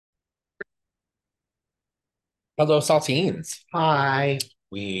Hello, Saltines. Hi.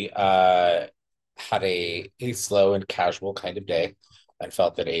 We had a slow and casual kind of day and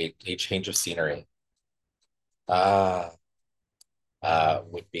felt that a change of scenery uh, uh,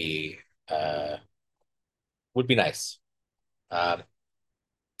 would be uh, would be nice. I'm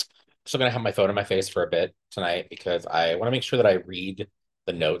still gonna have my phone in my face for a bit tonight because I want to make sure that I read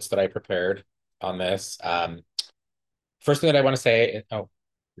the notes that I prepared on this. First thing that I want to say, oh,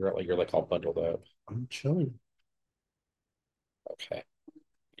 you're like all bundled up. I'm chilling. Okay,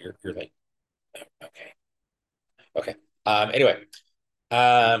 you're like okay, okay. Anyway,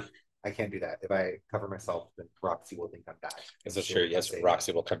 um, I can't do that. If I cover myself, then Roxy will think I'm dying. Is this She true? will come Yes, save me.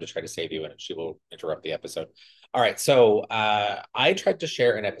 Roxy will come to try to save you and she will interrupt the episode. All right. So I tried to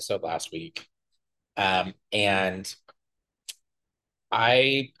share an episode last week. And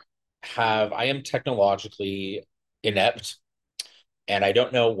I I am technologically inept and I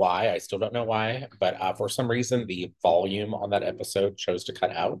don't know why. I still don't know why, but for some reason, the volume on that episode chose to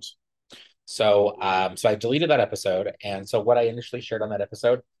cut out. So I deleted that episode. And so what I initially shared on that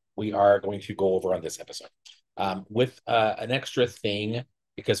episode, we are going to go over on this episode with an extra thing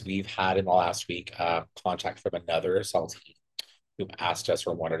because we've had in the last week contact from another saltine who asked us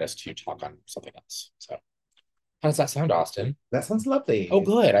or wanted us to talk on something else. So how does that sound, Austin? That sounds Oh, lovely.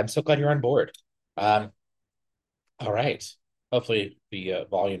 good. I'm so glad you're on board. Um, all right. Hopefully the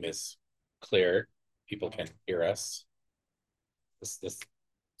volume is clear. People can hear us. This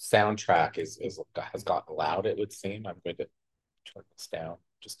soundtrack is has gotten loud, it would seem. I'm going to turn this down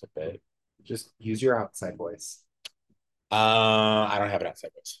just a bit. Just use your outside voice. I don't have an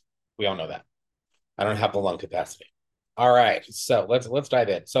outside voice. We all know that. I don't have the lung capacity. All right, so let's dive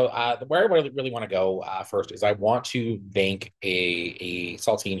in. So where I really want to go first is I want to thank a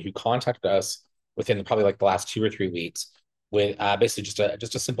saltine who contacted us within probably like the last 2 or 3 weeks with basically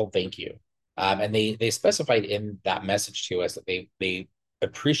just a simple thank you. And they specified in that message to us that they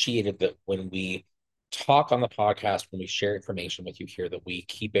appreciated that when we talk on the podcast, when we share information with you here, that we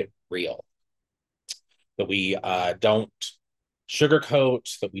keep it real, that we don't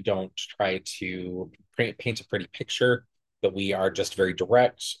sugarcoat, that we don't try to paint a pretty picture, that we are just very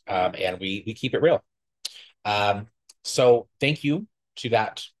direct and we keep it real. Um, so thank you to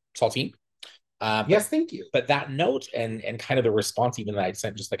that saltine. Uh, but Yes, thank you. but that note and kind of the response, even that I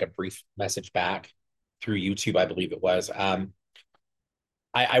sent just like a brief message back through YouTube, I believe it was.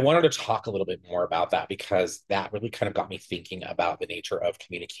 I wanted to talk a little bit more about that because that really kind of got me thinking about the nature of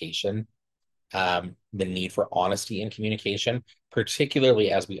communication, the need for honesty in communication,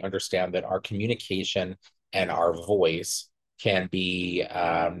 particularly as we understand that our communication and our voice can be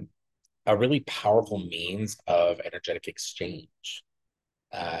a really powerful means of energetic exchange.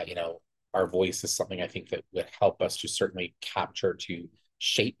 You know, our voice is something I think that would help us to certainly capture, to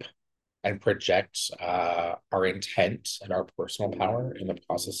shape, and project our intent and our personal power in the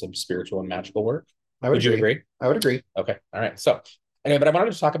process of spiritual and magical work. I would Would you agree. agree? I would agree. Okay. All right. So, anyway, but I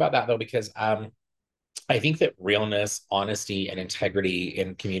wanted to talk about that though, because I think that realness, honesty, and integrity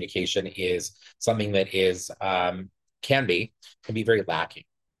in communication is something that is can be very lacking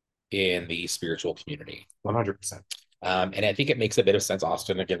in the spiritual community. 100%. And I think it makes a bit of sense,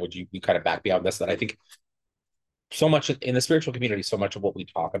 Austin. Again, would you kind of back me on this? That I think so much in the spiritual community, so much of what we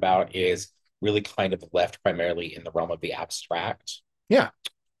talk about is really kind of left primarily in the realm of the abstract, Yeah,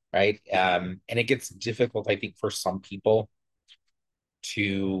 right? And it gets difficult, I think, for some people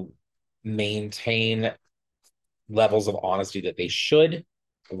to maintain levels of honesty that they should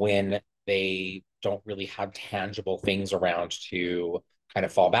when they don't really have tangible things around to kind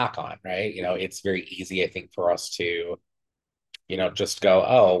of fall back on, right? You know, it's very easy, I think, for us to, you know, just go,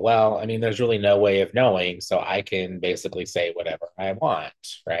 oh, well, I mean, there's really no way of knowing, so I can basically say whatever I want,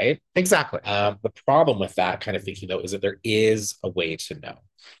 right? exactly. The problem with that kind of thinking, though, is that there is a way to know.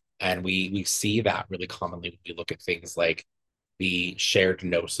 And we see that really commonly when we look at things like the shared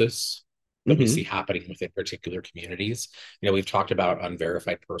gnosis that we Hmm. see happening within particular communities. You know, we've talked about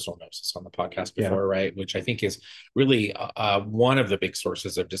unverified personal gnosis on the podcast Yeah. before, right? Which I think is really one of the big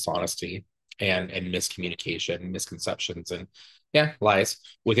sources of dishonesty and miscommunication, misconceptions, and yeah, lies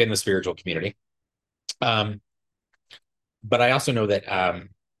within the spiritual community. Um, but I also know that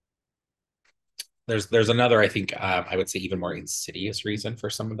there's another, I think, I would say even more insidious reason for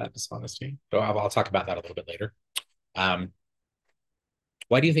some of that dishonesty. So I'll talk about that a little bit later. Um,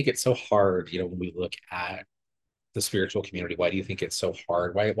 why do you think it's so hard, you know, when we look at the spiritual community? Why do you think it's so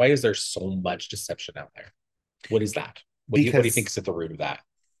hard? Why is there so much deception out there? What is that? What do you think Because is at the root of that?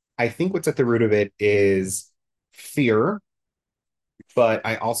 I think what's at the root of it is fear, but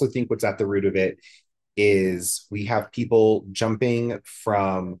I also think what's at the root of it is we have people jumping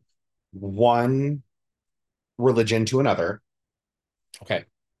from one religion to another. Okay.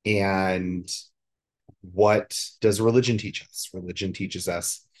 And what does religion teach us? Religion teaches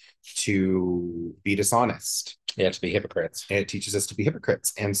us to be dishonest. Yeah, to be hypocrites. And it teaches us to be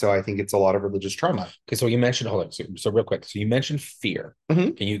hypocrites. And so I think it's a lot of religious trauma. Okay, so you mentioned, hold on, so real quick. So you mentioned fear.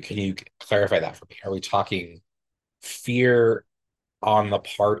 Mm-hmm. Can you clarify that for me? Are we talking fear on the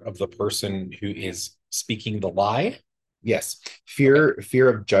part of the person who is speaking the lie? Yes. Okay. Fear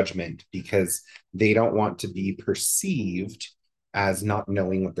of judgment because they don't want to be perceived as not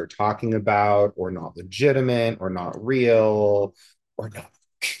knowing what they're talking about or not legitimate or not real or not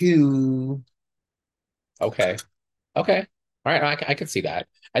cool. Okay. Okay. All right. I can see that.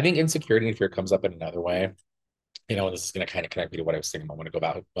 I think insecurity and fear comes up in another way. This is going to kind of connect me to what I was saying a moment ago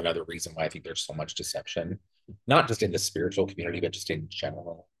about another reason why I think there's so much deception, not just in the spiritual community, but just in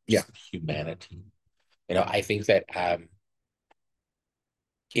general, Yeah. just humanity. I think that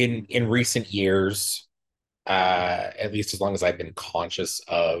in recent years, at least as long as I've been conscious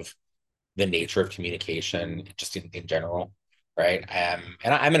of the nature of communication, just in general, right? And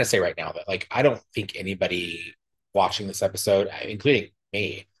I'm going to say right now that like I don't think anybody watching this episode, including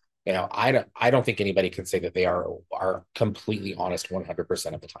me, I don't think anybody can say that they are completely honest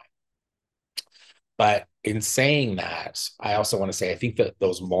 100% of the time. But in saying that, I also want to say I think that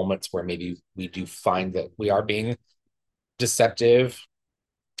those moments where maybe we do find that we are being deceptive,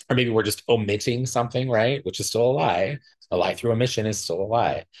 or maybe we're just omitting something, right? Which is still a lie. A lie through omission is still a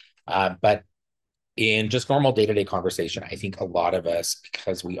lie. But in just normal day-to-day conversation, I think a lot of us,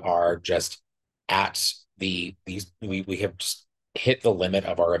 because we are just at we have just hit the limit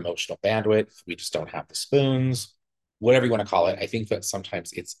of our emotional bandwidth. We just don't have the spoons, whatever you want to call it. I think that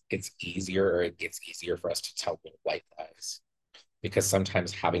sometimes it's easier, or it gets easier for us to tell little white lies, because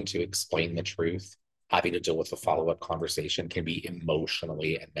sometimes having to explain the truth, having to deal with a follow-up conversation can be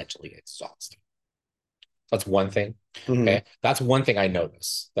emotionally and mentally exhausting. That's one thing. Mm-hmm. Okay. That's one thing I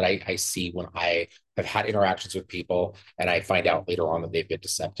notice that I see when I have had interactions with people and I find out later on that they've been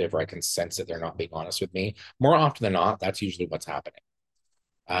deceptive, or I can sense that they're not being honest with me. More often than not, that's usually what's happening.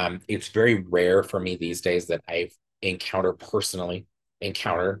 It's very rare for me these days that I've personally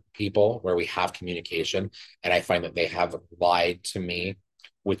encounter people where we have communication and I find that they have lied to me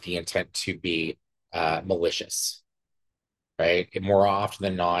with the intent to be malicious, right? And more often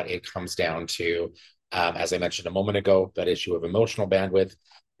than not, it comes down to, as I mentioned a moment ago, that issue of emotional bandwidth.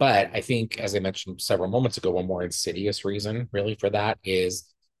 But I think, as I mentioned several moments ago, one more insidious reason really for that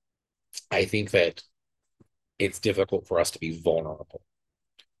is I think that it's difficult for us to be vulnerable.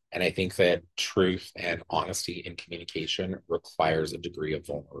 And I think that truth and honesty in communication requires a degree of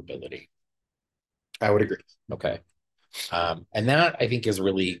vulnerability. I would agree. Okay. And that I think is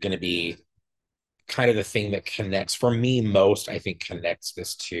really going to be kind of the thing that connects for me most, I think connects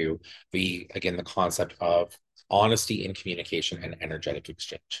this to the concept of honesty in communication and energetic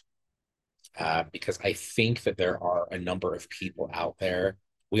exchange. Because I think that there are a number of people out there.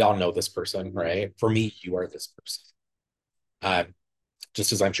 We all know this person, right? For me, you are this person. Uh,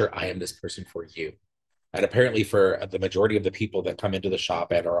 just as I'm sure I am this person for you. And apparently for the majority of the people that come into the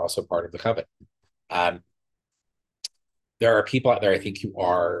shop and are also part of the coven. Um, there are people out there, I think, who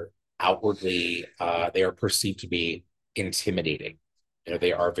are outwardly, they are perceived to be intimidating.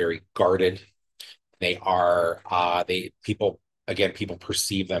 They are very guarded. They are, people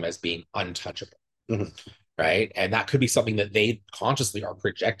perceive them as being untouchable. Mm-hmm. Right. And that could be something that they consciously are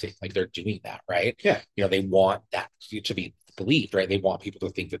projecting, like they're doing that. Right. Yeah. They want that to be believed, right? They want people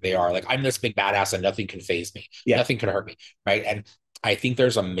to think that they are like, I'm this big badass and nothing can phase me. Yeah. Nothing can hurt me. Right. And I think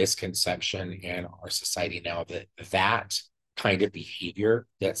there's a misconception in our society now that kind of behavior,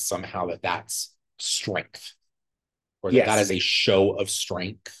 that somehow that's strength, or that Yes. is a show of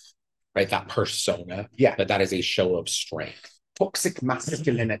strength, right? That persona, Yeah. that is a show of strength. Toxic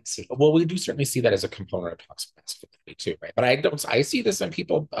masculinity. Well, we do certainly see that as a component of toxic masculinity too, right? But I see this in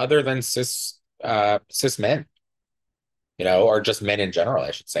people other than cis men, or just men in general,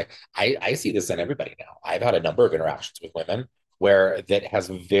 I should say. I see this in everybody now. I've had a number of interactions with women where that has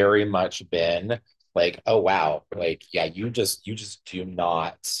very much been like, oh wow, like, yeah, you just do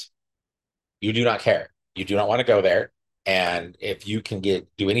not care. You do not want to go there. And if you can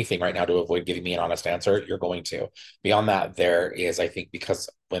do anything right now to avoid giving me an honest answer, you're going to. Beyond that, there is, I think, because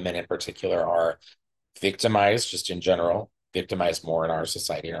women in particular are victimized just in general, victimized more in our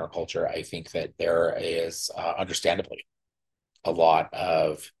society and our culture. I think that there is understandably a lot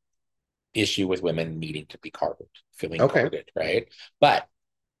of issue with women needing to be guarded, feeling Okay. guarded, right? But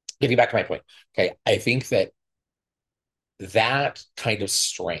getting back to my point, okay, I think that kind of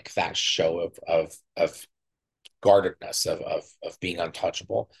strength, that show of guardedness of being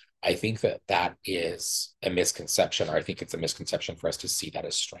untouchable. I think that that is a misconception, or I think it's a misconception for us to see that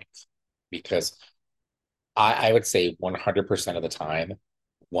as strength, because I would say 100% of the time,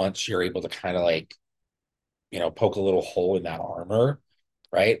 once you're able to kind of like, poke a little hole in that armor,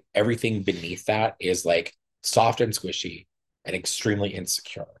 right? Everything beneath that is like soft and squishy and extremely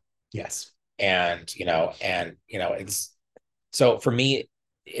insecure. Yes. It's so for me,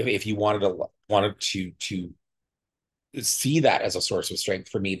 if you wanted to see that as a source of strength,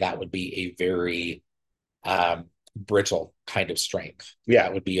 for me, that would be a very brittle kind of strength. Yeah.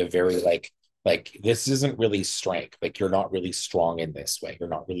 That would be a very like this isn't really strength. Like you're not really strong in this way. You're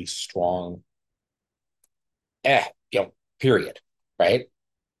not really strong. Eh, period. Right.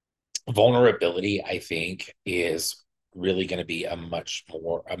 Vulnerability, I think, is really going to be a much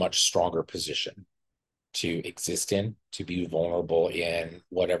stronger position to exist in, to be vulnerable in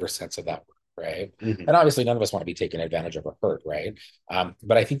whatever sense of that word, right? Mm-hmm. And obviously, none of us want to be taken advantage of or hurt, right?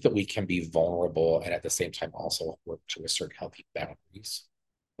 But I think that we can be vulnerable and at the same time also work to assert healthy boundaries.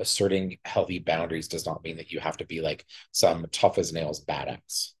 Asserting healthy boundaries does not mean that you have to be like some tough as nails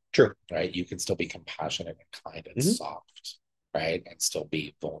badass. True. Right? You can still be compassionate and kind and Mm-hmm. soft, right? And still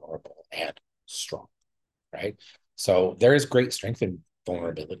be vulnerable and strong, right? So there is great strength in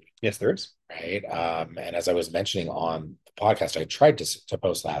vulnerability. Yes, there is. Right. And as I was mentioning on the podcast, I tried to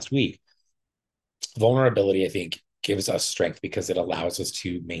post last week, vulnerability, I think, gives us strength because it allows us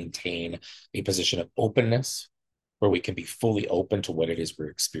to maintain a position of openness where we can be fully open to what it is we're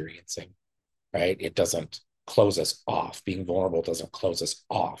experiencing. Right. It doesn't close us off. Being vulnerable doesn't close us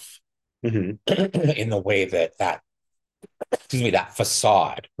off Mm-hmm. in the way excuse me, that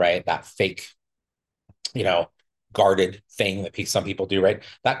facade, right? That fake, you know, guarded thing that some people do, right?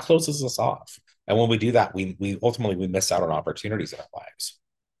 That closes us off. And when we do that, we ultimately we miss out on opportunities in our lives.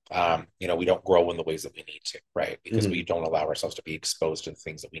 We don't grow in the ways that we need to, right? Because Mm-hmm. we don't allow ourselves to be exposed to the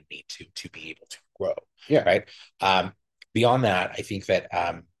things that we need to be able to grow, Yeah. right? Beyond that, I think that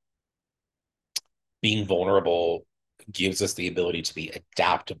being vulnerable gives us the ability to be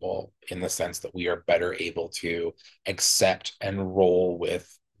adaptable in the sense that we are better able to accept and roll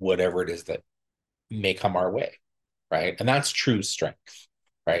with whatever it is that may come our way, right? And that's true strength,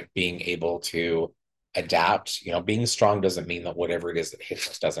 right? Being able to adapt. Being strong doesn't mean that whatever it is that hits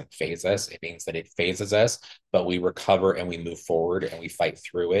us doesn't phase us. It means that it phases us, but we recover and we move forward and we fight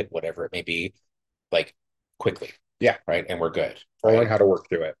through it, whatever it may be, like quickly. Yeah. Right. And we're good. Or Right? learn how to work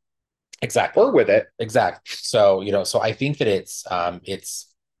through it. Exactly. Or with it. Exactly. So I think that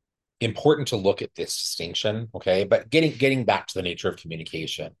it's important to look at this distinction. Okay. But getting back to the nature of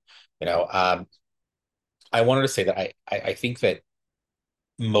communication, you know, um, I wanted to say that I think that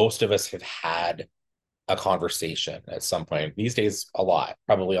most of us have had a conversation at some point. These days, a lot,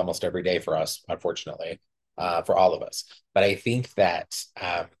 probably almost every day for us, unfortunately, for all of us. But I think that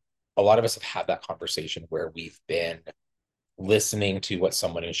a lot of us have had that conversation where we've been listening to what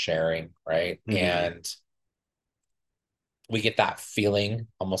someone is sharing, right? Mm-hmm. And we get that feeling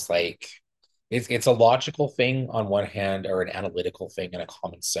almost like it's a logical thing on one hand, or an analytical thing and a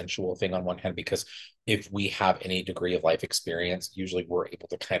common sensual thing on one hand, because if we have any degree of life experience, usually we're able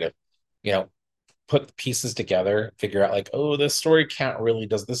to kind of, you know, put the pieces together, figure out like, oh, this story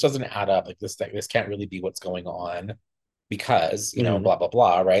this doesn't add up. Like this can't really be what's going on because, Mm-hmm. blah, blah,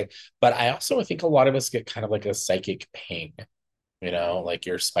 blah. Right. But I also think a lot of us get kind of like a psychic ping, like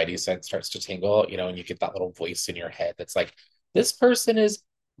your spidey sense starts to tingle, and you get that little voice in your head that's like, this person is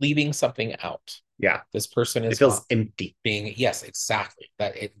leaving something out. Yeah. This person It is feels not empty. yes, exactly.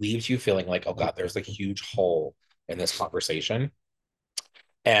 That it leaves you feeling like, oh God, there's a huge hole in this conversation.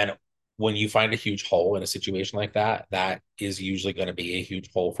 And when you find a huge hole in a situation like that, that is usually going to be a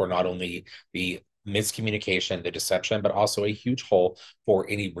huge hole for not only the miscommunication, the deception, but also a huge hole for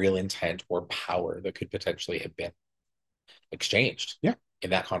any real intent or power that could potentially have been exchanged Yeah.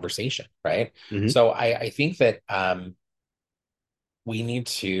 in that conversation, right? Mm-hmm. So I think that we need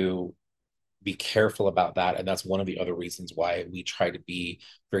to be careful about that. And that's one of the other reasons why we try to be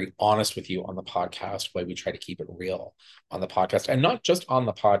very honest with you on the podcast, why we try to keep it real on the podcast, and not just on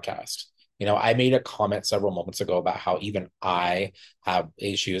the podcast. I made a comment several moments ago about how even I have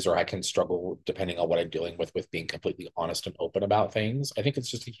issues, or I can struggle depending on what I'm dealing with being completely honest and open about things. I think it's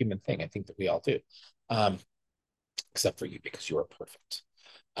just a human thing. I think that we all do, except for you because you are perfect.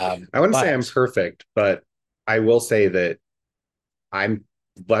 I wouldn't say I'm But perfect, but I will say that I'm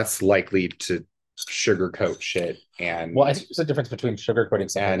less likely to sugarcoat shit well, I think there's a difference between sugarcoating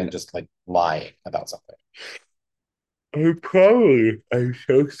something and just like lying about something. I'm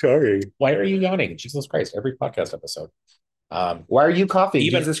so sorry. Why are you yawning? Jesus Christ, every podcast episode. Why are you coughing?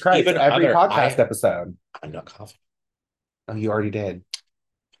 Even Jesus Christ. even Every other podcast episode. I'm not coughing. Oh, you already did.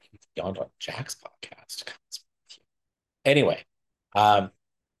 Beyond on Jack's podcast. Anyway, um,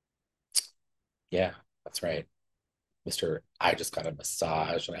 yeah, that's right. Mr. I just got a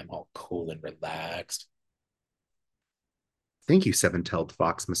massage and I'm all cool and relaxed. Thank you, Seven-Tailed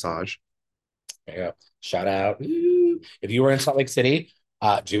Fox Massage. There you go. Shout out. Woo. If you were in Salt Lake City,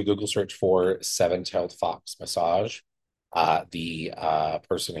 do a Google search for Seven-Tailed Fox Massage. The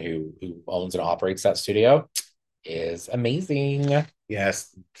person who owns and operates that studio is amazing.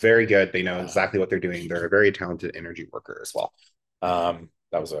 Yes, very good. They know Uh, exactly what they're doing. They're a very talented energy worker as well.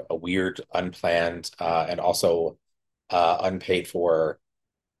 that was a weird, unplanned, and also unpaid for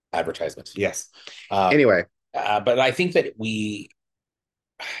advertisement. Yes. Uh, Anyway, but I think that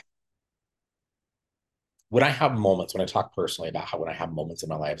when I have moments, when I talk personally about how when I have moments in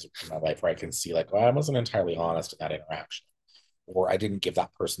my life where I can see like, well, I wasn't entirely honest in that interaction, or I didn't give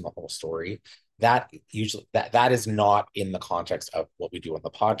that person the whole story. That is not in the context of what we do on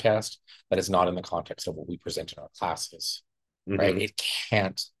the podcast. That is not in the context of what we present in our classes, right? mhm. It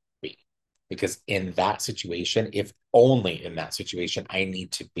can't be because in that situation, if only in that situation,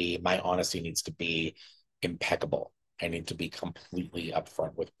 my honesty needs to be impeccable. I need to be completely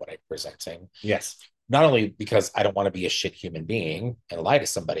upfront with what I'm presenting. Yes. Not only because I don't want to be a shit human being and lie to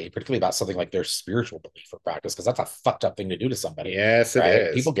somebody, particularly about something like their spiritual belief or practice, because that's a fucked up thing to do to somebody, Yes, it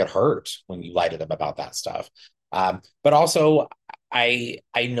right? People is. get hurt when you lie to them about that stuff. But also, I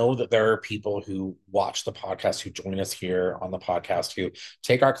know that there are people who watch the podcast, who join us here on the podcast, who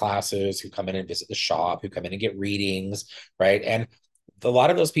take our classes, who come in and visit the shop, who come in and get readings, right? And a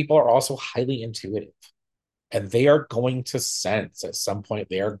lot of those people are also highly intuitive. And they are going to sense at some point,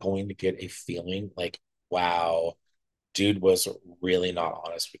 they are going to get a feeling like, wow, dude was really not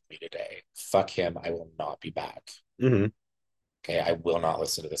honest with me today. Fuck him. I will not be back. Mhm. Okay. I will not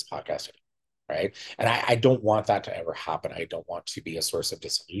listen to this podcast anymore. Right. And I don't want that to ever happen. I don't want to be a source of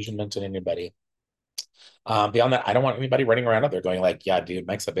disillusionment to anybody. Beyond that, I don't want anybody running around out there going like, yeah, dude,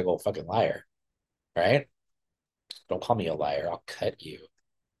 Mike's a big old fucking liar. Right. Don't call me a liar. I'll cut you.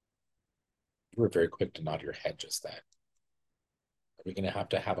 You were very quick to nod your head just then. Are we going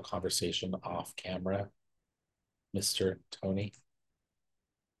to have a conversation off camera, Mr. Tony?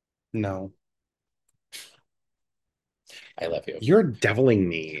 No. I love you. You're deviling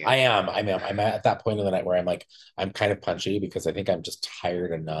me. I am. I'm at that point in the night where I'm like, I'm kind of punchy because I think I'm just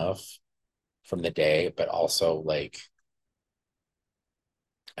tired enough from the day, but also like,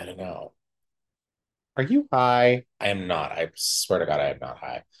 I don't know. Are you high? I am not. I swear to God, I am not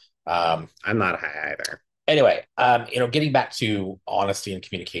high. I'm not high either. Anyway, getting back to honesty and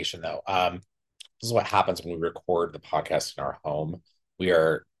communication though, this is what happens when we record the podcast in our home. We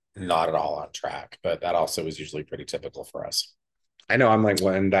are not at all on track, but that also is usually pretty typical for us. I know I'm like,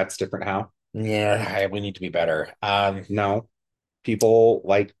 when that's different, how? Yeah, we need to be better. No. People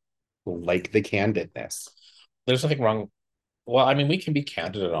like the candidness. There's nothing wrong. Well, I mean, we can be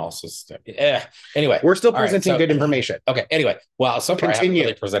candid and also anyway. We're still All right, presenting so good information. okay. Anyway, well, so far I haven't Continue.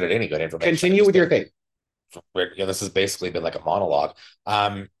 really presented any good information. Continue with your thing. This has basically been like a monologue.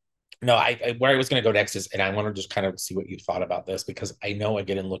 No, where I was going to go next is, and I want to just kind of see what you thought about this because I know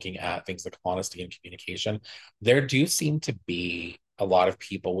again in looking at things like honesty and communication, there do seem to be a lot of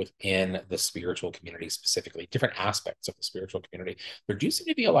people within the spiritual community, specifically different aspects of the spiritual community. There do seem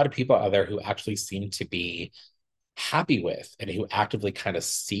to be a lot of people out there who actually seem to be happy with and who actively kind of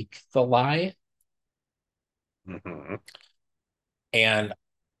seek the lie. Mhm. And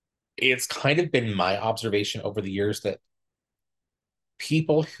it's kind of been my observation over the years that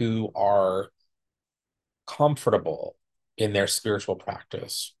people who are comfortable in their spiritual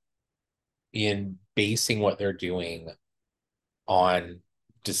practice, in basing what they're doing on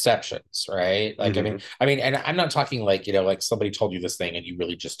deceptions, right? Like, Mhm. and I'm not talking like, like somebody told you this thing and you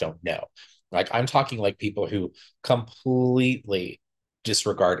really just don't know. Like, I'm talking like people who completely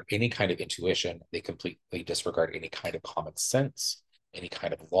disregard any kind of intuition. They completely disregard any kind of common sense, any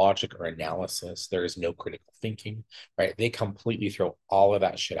kind of logic or analysis. There is no critical thinking, right? They completely throw all of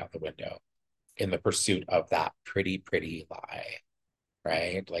that shit out the window in the pursuit of that pretty lie,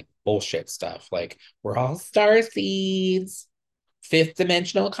 right? Like bullshit stuff. Like, we're all star seeds, fifth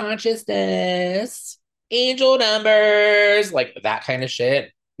dimensional consciousness, angel numbers, like that kind of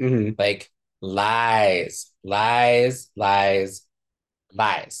shit. Mhm. Like lies, lies, lies,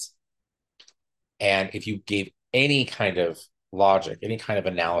 lies. And if you gave any kind of logic, any kind of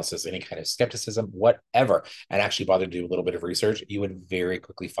analysis, any kind of skepticism, whatever, and actually bothered to do a little bit of research, you would very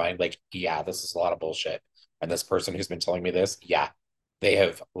quickly find like, yeah, this is a lot of bullshit. And this person who's been telling me this, yeah, They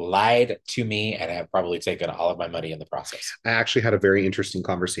have lied to me and have probably taken all of my money in the process. I actually had a very interesting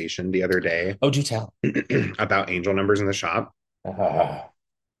conversation the other day Oh, do tell. about angel numbers in the shop. Uh,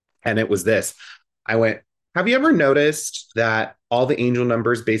 And it was this. I went, have you ever noticed that all the angel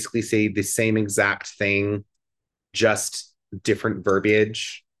numbers basically say the same exact thing, just different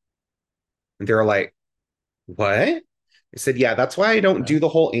verbiage? And they're like, what? I said, yeah, that's why I don't do the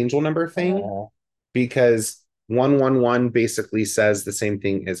whole angel number thing, because 111 basically says the same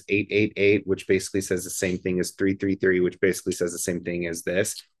thing as 888, which basically says the same thing as 333, which basically says the same thing as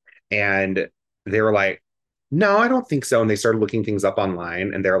this. And they were like, no, I don't think so. And they started looking things up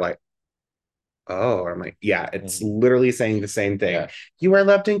online and they're like, oh, I'm like, yeah, it's literally saying the same thing. yeah. You are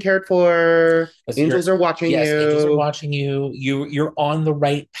loved and cared for. Angels are watching Yes, angels are you. watching you. You're on the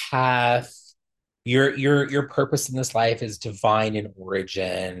right path. Your purpose in this life is divine in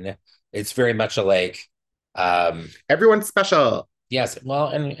origin. It's very much a like, um, Everyone's special. yes, well,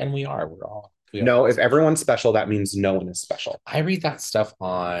 and we are No, all if special. everyone's special, that means no one is special. I read that stuff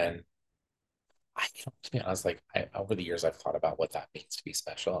on to be honest, like over the years I've thought about what that means to be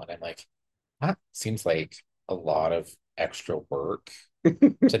special, and I'm like, that seems like a lot of extra work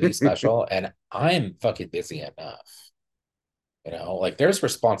to be special, and I'm fucking busy enough. Like there's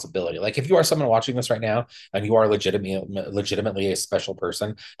responsibility. Like if you are someone watching this right now and you are legitimately a special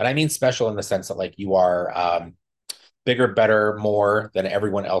person, and I mean special in the sense that like you are bigger, better, more than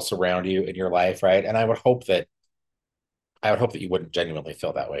everyone else around you in your life, right? And I would hope that you wouldn't genuinely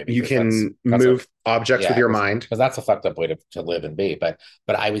feel that way You because can that's a move objects with yeah, your because mind. that's a fucked up way to live and be. But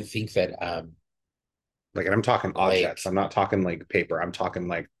I would think that Like, and I'm talking like objects. I'm not talking like paper. I'm talking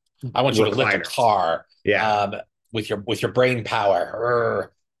like I want you to lift a recliners. car Yeah. with your brain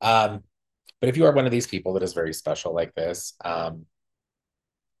power. But if you are one of these people that is very special like this,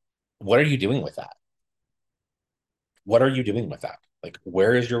 what are you doing with that? What are you doing with that? Like,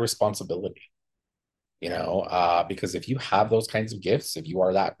 where is your responsibility? Because if you have those kinds of gifts, if you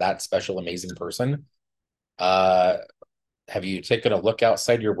are that special, amazing person, uh, have you taken a look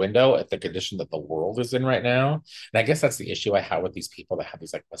outside your window at the condition that the world is in right now? And I guess that's the issue I have with these people that have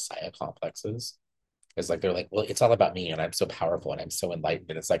these like messiah complexes. Is like they're like, well, it's all about me, and I'm so powerful, and I'm so enlightened,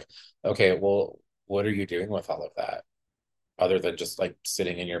 and it's like, okay, well, what are you doing with all of that, other than just like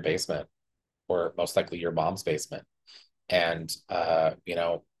sitting in your basement, or most likely your mom's basement, and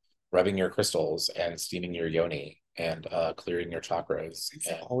rubbing your crystals and steaming your yoni and clearing your chakras. It's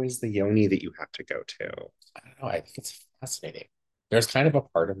And always the yoni that you have to go to. I don't know. I think it's fascinating. There's kind of a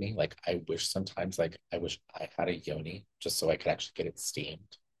part of me like I wish sometimes like I wish I had a yoni just so I could actually get it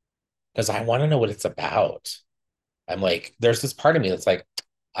steamed because I want to know what it's about. I'm like, there's this part of me that's like,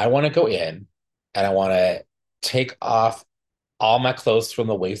 I want to go in and I want to take off all my clothes from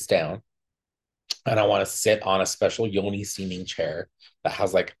the waist down and I want to sit on a special yoni steaming chair that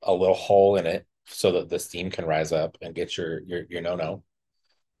has like a little hole in it so that the steam can rise up and get your no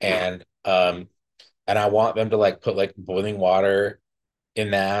and I want them to like put like boiling water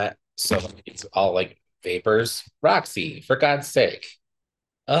in that so it's all like vapors. Roxy, for God's sake.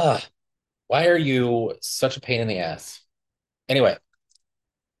 Ugh, why are you such a pain in the ass? Anyway,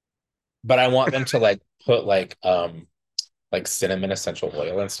 but I want them to like put like cinnamon essential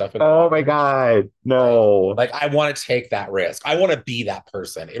oil and stuff in the Oh my water. God. Right. No. Like I want to take that risk. I want to be that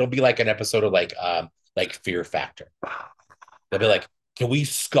person. It'll be like an episode of like Fear Factor. They'll be like, can we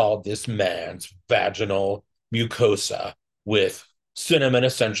scald this man's vaginal mucosa with cinnamon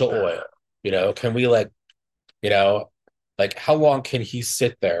essential oil? Can we you know, like how long can he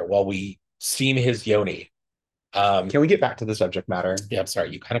sit there while we steam his yoni? Can we get back to the subject matter? Yeah, I'm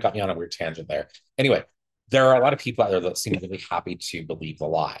sorry, you kind of got me on a weird tangent there. Anyway, there are a lot of people out there that seem really happy to believe the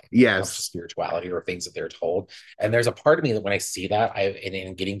lie when it comes to Yes. spirituality or things that they're told. And there's a part of me that when I see that,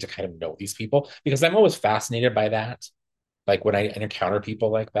 in getting to kind of know these people, because I'm always fascinated by that. Like when I encounter people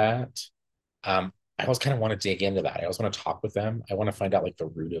like that, I always kind of want to dig into that. I always want to talk with them. I want to find out like the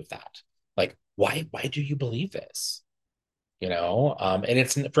root of that. Like, why do you believe this? And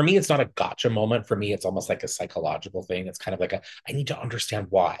it's for me, it's not a gotcha moment. For me, it's almost like a psychological thing. It's kind of like I need to understand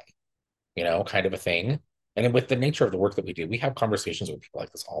why, kind of a thing. And with the nature of the work that we do, we have conversations with people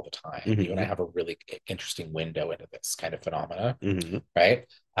like this all the time. You and I Mm-hmm. have a really interesting window into this kind of phenomena, Mm-hmm. right?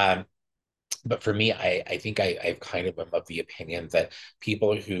 But for me, I think I kind of am of the opinion that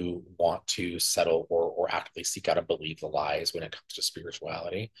people who want to settle or actively seek out and believe the lies when it comes to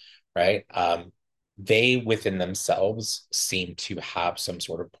spirituality, right? They within themselves seem to have some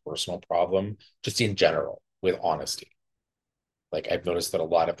sort of personal problem, just in general, with honesty. Like I've noticed that a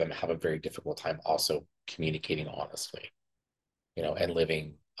lot of them have a very difficult time also communicating honestly, and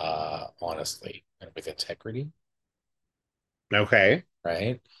living honestly and with integrity. Okay.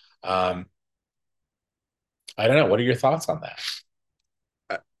 right? Um, I don't know. What are your thoughts on that?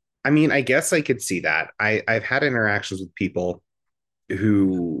 Uh, I mean, I guess I could see that. I've had interactions with people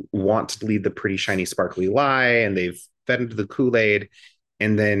who want to lead the pretty shiny, sparkly lie, and they've fed into the Kool-Aid.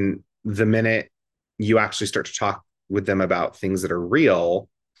 And then the minute you actually start to talk with them about things that are real,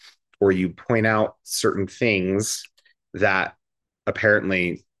 or you point out certain things that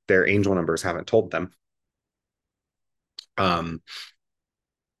apparently their angel numbers haven't told them, um,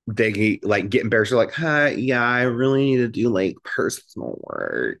 they like get embarrassed. They're like, yeah, I really need to do like personal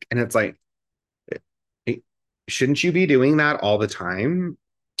work. And it's like, shouldn't you be doing that all the time?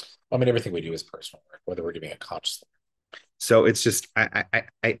 I mean, everything we do is personal work, whether we're doing it consciously. So it's just,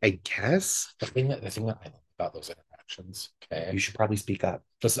 I guess The thing that I love about those interactions, you okay, should probably speak up.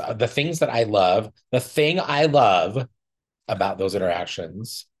 just the things that I love. The thing I love about those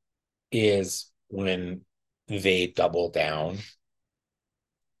interactions is when they double down.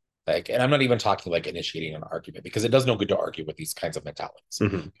 Like, and I'm not even talking like initiating an argument because it does no good to argue with these kinds of mentalities.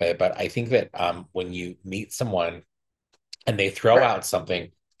 Mhm. Okay. But I think that when you meet someone and they throw out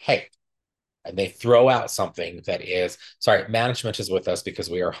something, hey, and they throw out something that is, sorry, management is with us because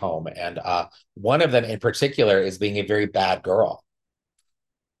we are home. And one of them in particular is being a very bad girl.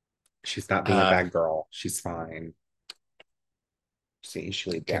 She's not being a Um, bad girl. She's fine. See,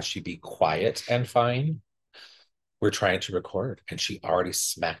 can she be quiet and fine? We're trying to record, and she already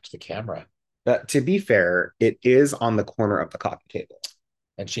smacked the camera. To be fair, it is on the corner of the coffee table.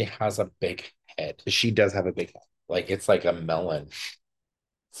 And she has a big head. She does have a big head. Like it's like a melon.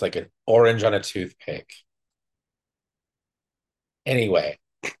 It's like an orange on a toothpick. Anyway,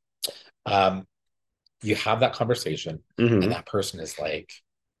 um, you have that conversation, and Mm-hmm. that person is like,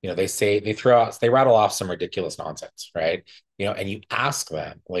 they say they throw out, they rattle off some ridiculous nonsense, right? And you ask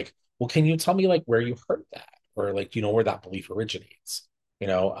them, like, well, can you tell me like where you heard that, or like, where that belief originates?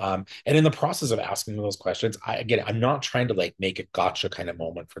 And in the process of asking those questions, I'm not trying to like make a gotcha kind of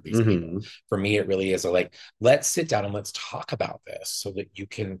moment for these people. Mm-hmm. For me, it really is like, let's sit down and let's talk about this so that you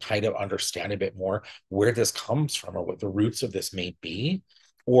can kind of understand a bit more where this comes from or what the roots of this may be.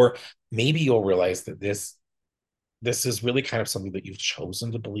 Or maybe you'll realize that this is really kind of something that you've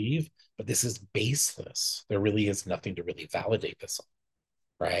chosen to believe, but this is baseless. There really is nothing to really validate this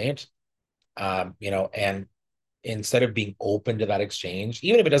on, right? And instead of being open to that exchange,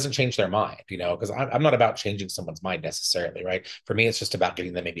 even if it doesn't change their mind, because I'm not about changing someone's mind necessarily, right? For me, it's just about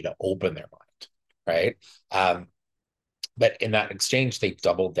getting them maybe to open their mind, right? But in that exchange, they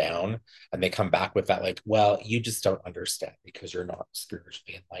double down and they come back with that, like, well, you just don't understand because you're not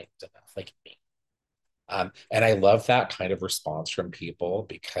spiritually enlightened enough, like me. And I love that kind of response from people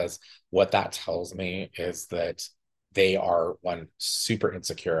because what that tells me is that they are one super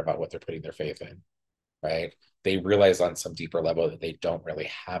insecure about what they're putting their faith in, right? They realize on some deeper level that they don't really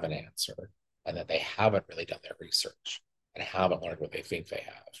have an answer and that they haven't really done their research and haven't learned what they think they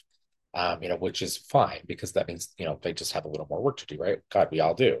have. Which is fine because that means, they just have a little more work to do, right? God, we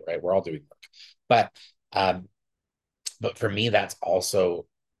all do, right? We're all doing work. But um, but for me, that's also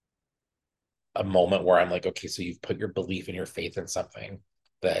a moment where I'm like, okay, so you've put your belief and your faith in something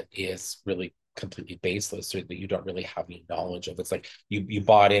that is really completely baseless, so that you don't really have any knowledge of. It's like you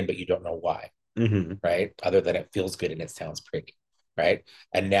bought in, but you don't know why, Mm-hmm. right? Other than it feels good and it sounds pretty, right?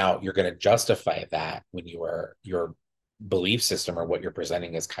 And now you're going to justify that when your belief system or what you're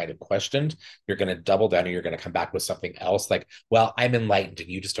presenting is kind of questioned. You're going to double down and you're going to come back with something else like, well, I'm enlightened and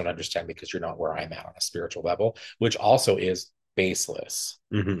you just don't understand because you're not where I'm at on a spiritual level, which also is baseless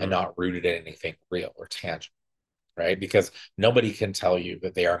and Mm-hmm. not rooted in anything real or tangible, right? Because nobody can tell you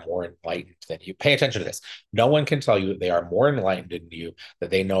that they are more enlightened than you. Pay attention to this. No one can tell you that they are more enlightened than you,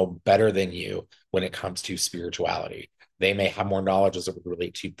 that they know better than you when it comes to spirituality. They may have more knowledge as it would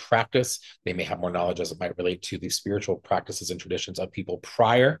relate to practice. They may have more knowledge as it might relate to the spiritual practices and traditions of people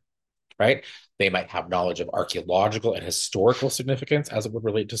prior, right? They might have knowledge of archaeological and historical significance as it would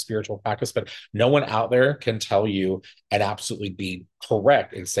relate to spiritual practice, but no one out there can tell you and absolutely be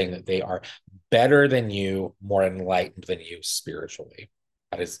correct in saying that they are better than you, more enlightened than you spiritually.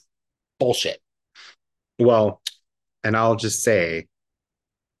 That is bullshit. Well, and I'll just say,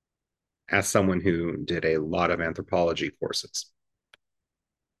 as someone who did a lot of anthropology courses,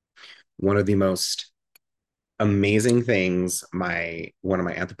 one of the most amazing things my one of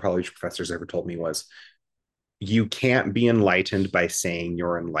my anthropology professors ever told me was, you can't be enlightened by saying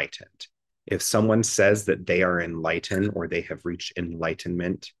you're enlightened. If someone says that they are enlightened or they have reached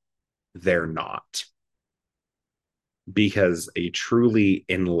enlightenment, they're not. Because a truly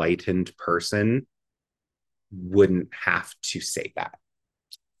enlightened person wouldn't have to say that.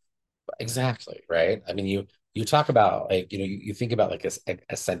 Exactly, right? I mean, you talk about like, you think about like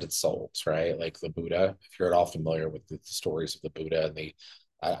ascended souls, right? Like the Buddha, if you're at all familiar with the stories of the Buddha and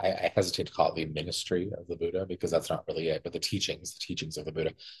I hesitate to call it the ministry of the Buddha because that's not really it, but the teachings of the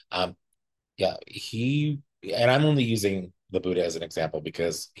Buddha. Um, yeah, and I'm only using the Buddha as an example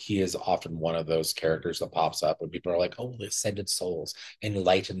because he is often one of those characters that pops up when people are like, oh, the ascended souls,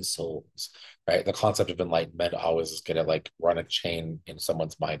 enlightened souls, right? The concept of enlightenment always is going to like run a chain in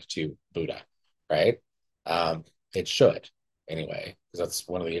someone's mind to Buddha, right? Um, it should anyway, because that's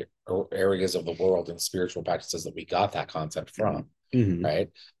one of the areas of the world and spiritual practices that we got that concept from, Mm-hmm. right?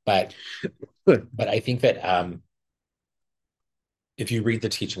 But but I think that if you read the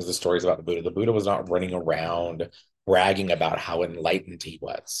teachings, the stories about the Buddha was not running around bragging about how enlightened he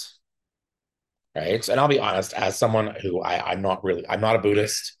was, right? And I'll be honest, as someone who I'm not a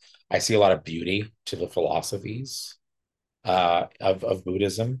Buddhist. I see a lot of beauty to the philosophies of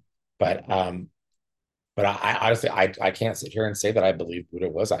Buddhism, but I honestly I can't sit here and say that I believe Buddha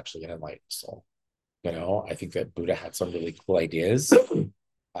was actually an enlightened soul. I think that Buddha had some really cool ideas.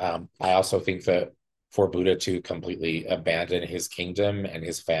 I also think that for Buddha to completely abandon his kingdom and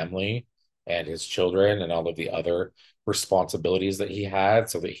his family and his children and all of the other responsibilities that he had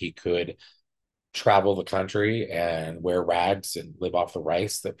so that he could travel the country and wear rags and live off the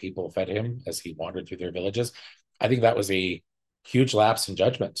rice that people fed him as he wandered through their villages. I think that was a huge lapse in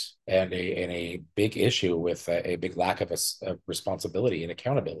judgment and a big issue with a big lack of responsibility and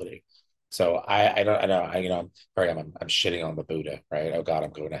accountability. So I don't I know I'm shitting on the Buddha, right? Oh God,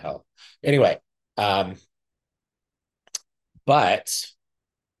 I'm going to hell. Anyway, um, but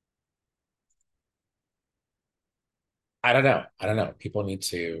I don't know. People need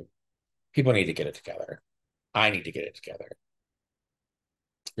to get it together. I need to get it together.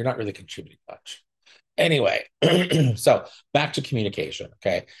 You're not really contributing much. Anyway, so back to communication.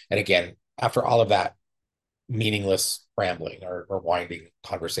 Okay. And again, after all of that meaningless rambling or winding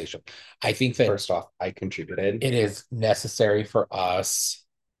conversation, I think that First off, I contributed. it is necessary for us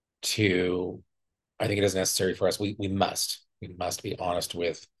to, I think it is necessary for us. We must be honest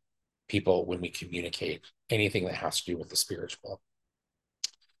with people when we communicate anything that has to do with the spiritual.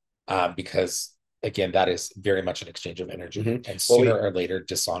 Because again, that is very much an exchange of energy. Mm-hmm. And Well, sooner or later,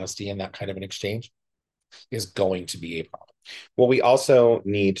 dishonesty in that kind of an exchange is going to be a problem. we also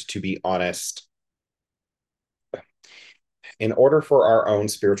need to be honest. In order for our own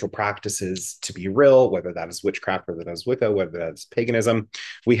spiritual practices to be real, whether that is witchcraft, whether that is Wicca, whether that's paganism,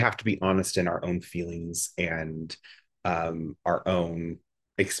 we have to be honest in our own feelings and our own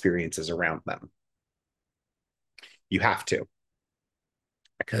experiences around them. You have to,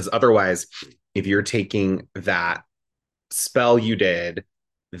 because otherwise, if you're taking that spell you did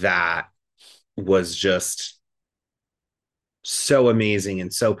that was just so amazing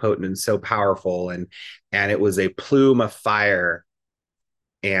and so potent and so powerful and it was a plume of fire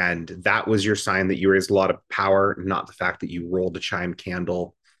and that was your sign that you raised a lot of power, not the fact that you rolled a chime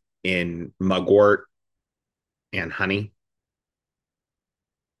candle in mugwort and honey.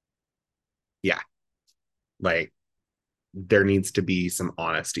 Yeah, like there needs to be some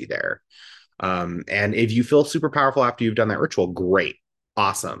honesty there. And if you feel super powerful after you've done that ritual, great,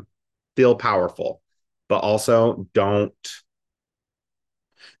 awesome, feel powerful, but also don't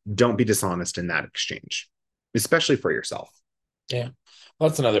be dishonest in that exchange, especially for yourself. Yeah. Well,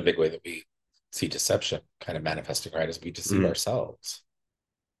 that's another big way that we see deception kind of manifesting, right? Is we deceive Mm, ourselves.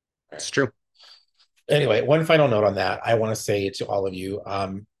 it's Right. true. Anyway, one final note on that. I want to say to all of you,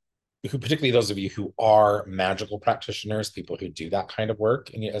 who particularly those of you who are magical practitioners, people who do that kind of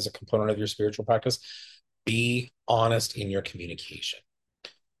work as a component of your spiritual practice, be honest in your communication.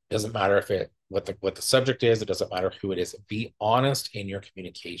 It doesn't matter if it what the subject is, it doesn't matter who it is. Be honest in your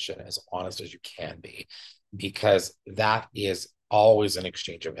communication, as honest as you can be, because that is always an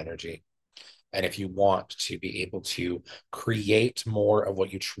exchange of energy. And if you want to be able to create more of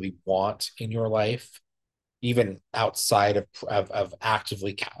what you truly want in your life, even outside of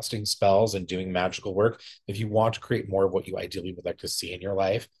actively casting spells and doing magical work, if you want to create more of what you ideally would like to see in your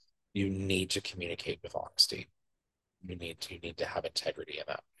life, you need to communicate with honesty. You need to have integrity in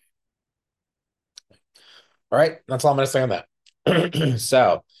that. All right, that's all I'm going to say on that.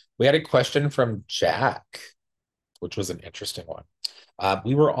 So we had a question from Jack, which was an interesting one.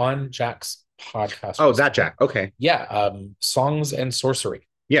 We were on Jack's podcast Oh, that recently. Jack. Okay. Yeah, songs and sorcery,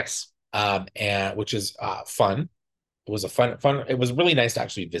 Yes. and which is fun. It was a fun. It was really nice to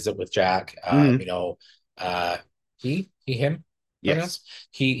actually visit with Jack. Mm-hmm. Uh, him Yes. pronouns.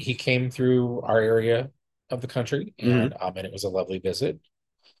 He came through our area of the country, Mm-hmm. and it was a lovely visit.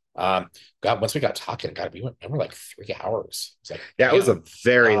 God, once we got talking, God, we were like 3 hours. It's like, Yeah, it was damn. a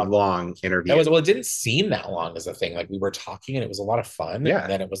very Um, long it interview. was, well, it didn't seem that long as a thing. Like we were talking and it was a lot of fun. And Yeah.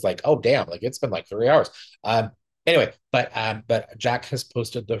 then it was like, oh damn, like it's been like 3 hours. Anyway, but Jack has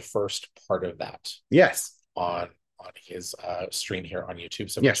posted the first part of that Yes. on on his stream here on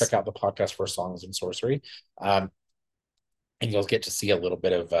YouTube. So go check Yes. out the podcast for Songs and Sorcery. Um, and you'll get to see a little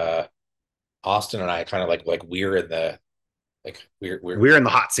bit of Austin and I kind of like we're in the we're We're in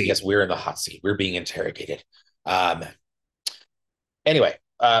the hot seat. yes, we're in the hot seat. We're being interrogated. Um, anyway,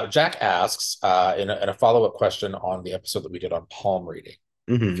 Jack asks in a follow up question on the episode that we did on palm reading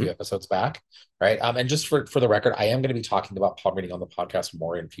a few Hmm. episodes back, right? And just for the record, I am going to be talking about palm reading on the podcast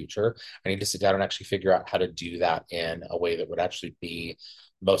more in future. I need to sit down and actually figure out how to do that in a way that would actually be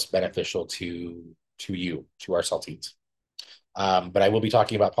most beneficial to you, to our saltines. But I will be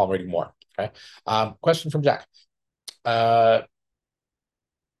talking about palm reading more. Okay. Question from Jack. Uh,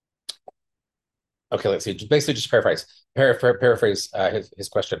 okay, let's see. Basically, just paraphrase his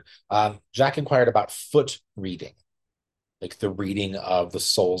question. Jack inquired about foot reading, like the reading of the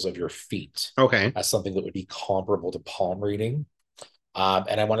soles of your feet, Okay. as something that would be comparable to palm reading.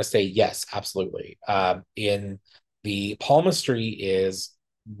 And I want to say yes, absolutely. In the palmistry is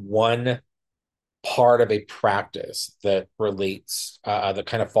one part of a practice that relates that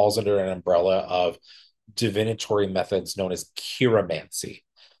kind of falls under an umbrella of divinatory methods known as chiromancy.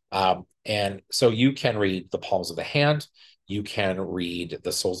 And so you can read the palms of the hand, you can read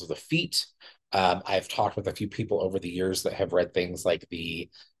the soles of the feet. I've talked with a few people over the years that have read things like the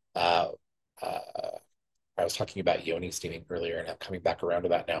uh, uh, I was talking about yoni steaming earlier, and I'm coming back around to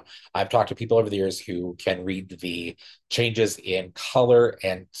that now. I've talked to people over the years who can read the changes in color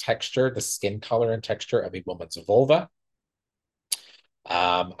and texture, the skin color and texture of a woman's vulva.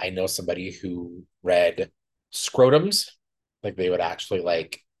 I know somebody who read scrotums, like they would actually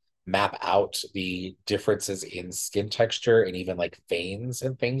like map out the differences in skin texture and even like veins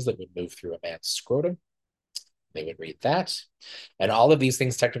and things that would move through a man's scrotum. They would read that. And all of these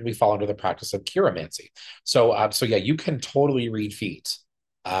things technically fall under the practice of chiromancy. So yeah, you can totally read feet.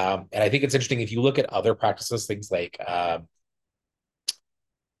 And I think it's interesting if you look at other practices, things like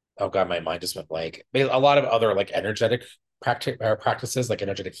oh god, my mind just went blank. A lot of other like energetic practices, like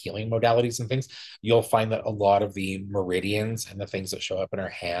energetic healing modalities and things, you'll find that a lot of the meridians and the things that show up in our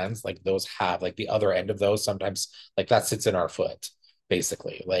hands, like those have like the other end of those sometimes like that sits in our foot.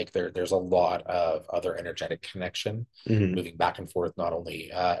 Basically, like there's a lot of other energetic connection Hmm. moving back and forth, not only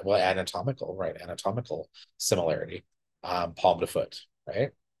well, anatomical, right? Anatomical similarity, palm to foot, right?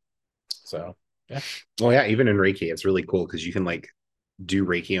 So yeah. Well, yeah, even in Reiki, it's really cool because you can like do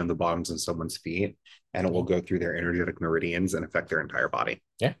Reiki on the bottoms of someone's feet and it will Yeah, go through their energetic meridians and affect their entire body.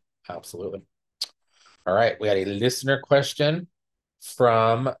 yeah, absolutely. All right, we had a listener question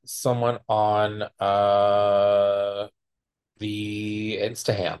from someone on the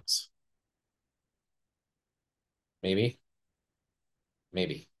Instahams. Maybe,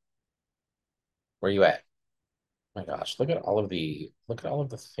 maybe. Where you at? Oh my gosh, look at all of the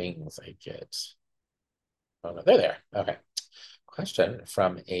things I get. Oh no, they're there. Okay. Question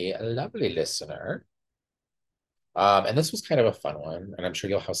from a lovely listener. And this was kind of a fun one, and I'm sure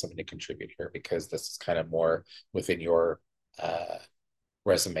you'll have something to contribute here because this is kind of more within your uh,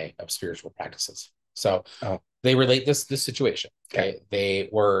 resume of spiritual practices. So Oh, they relate this situation. okay. Okay. They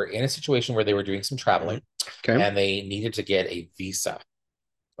were in a situation where they were doing some traveling Okay. and they needed to get a visa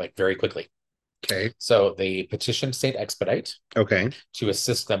like very quickly. Okay. So they petitioned State Expedite Okay. to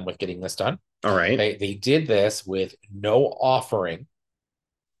assist them with getting this done. All right. They did this with no offering.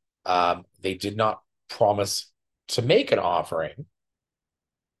 They did not promise to make an offering.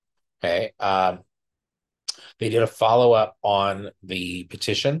 Okay. They did a follow up on the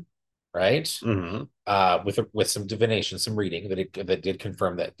petition, right? Hmm. With some divination, some reading that did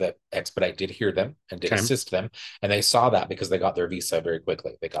confirm that Expedite did hear them and did Okay. assist them, and they saw that because they got their visa very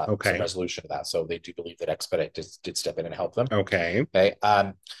quickly. They got some Okay. resolution to that, so they do believe that Expedite did step in and help them. Okay. Okay.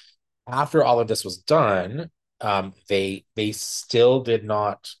 After all of this was done, they still did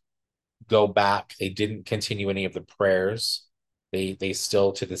not go back. They didn't continue any of the prayers. They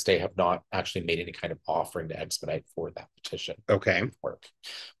still to this day have not actually made any kind of offering to Expedite for that petition Okay. work.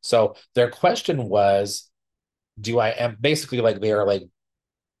 So their question was, do I am basically like they are like,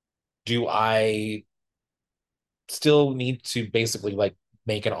 do I still need to basically like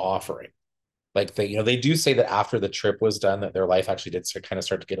make an offering? Like they do say that after the trip was done, that their life actually did kind of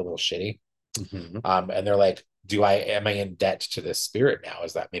start to get a little shitty. Hmm. And they're like, am I in debt to this spirit now?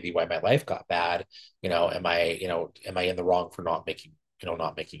 Is that maybe why my life got bad? Am I in the wrong for not making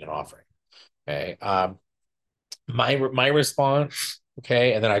an offering? Okay. My response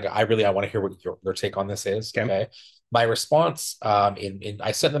Okay. And then I want to hear what your take on this is. Okay. Okay. My response, in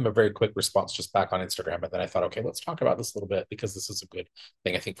I sent them a very quick response just back on Instagram, and then I thought, okay, let's talk about this a little bit because this is a good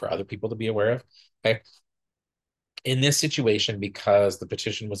thing I think for other people to be aware of. Okay. In this situation, because the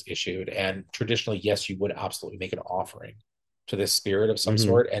petition was issued, and traditionally, yes, you would absolutely make an offering to this spirit of some Mm-hmm.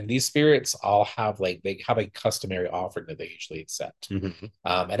 sort. And these spirits all have like they have a customary offering that they usually accept. Mm-hmm.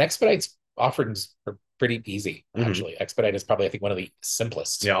 And Expedite's offerings are pretty easy, Mm-hmm. actually. Expedite is probably, I think, one of the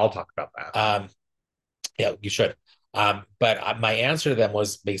simplest. Yeah, I'll talk about that. Yeah, you should. But my answer to them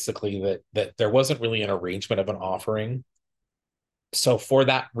was basically that there wasn't really an arrangement of an offering. So for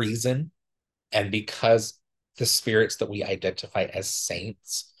that reason, and because the spirits that we identify as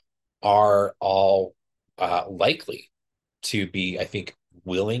saints are all likely to be, I think,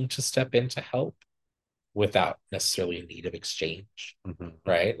 willing to step in to help without necessarily a need of exchange, Mm-hmm.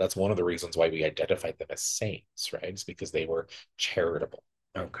 right? That's one of the reasons why we identified them as saints, right? It's because they were charitable,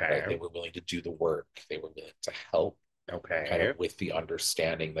 right? Okay. They were willing to do the work, they were willing to help, kind Okay. of with the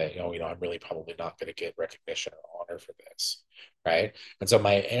understanding that, I'm really probably not going to get recognition or honor for this, right? And so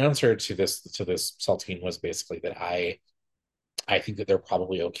my answer to this Saltine was basically that I think that they're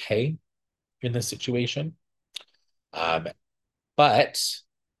probably okay in this situation, um, but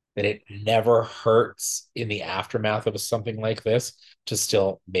that it never hurts in the aftermath of something like this to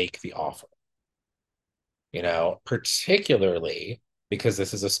still make the offer, particularly because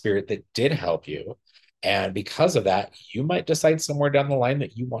this is a spirit that did help you. And because of that, you might decide somewhere down the line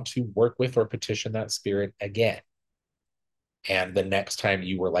that you want to work with or petition that spirit again. And the next time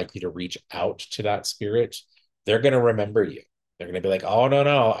you were likely to reach out to that spirit, they're going to remember you. They're going to be like, oh, no,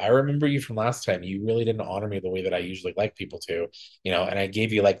 no, I remember you from last time. You really didn't honor me the way that I usually like people to, and I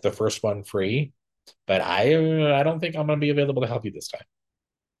gave you like the first one free, but I don't think I'm going to be available to help you this time.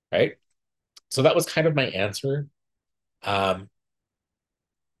 Right. So that was kind of my answer. Um,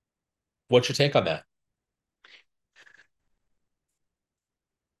 what's your take on that?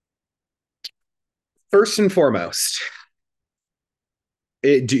 First and foremost,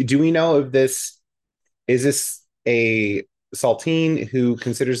 do we know if this is this a Saltine who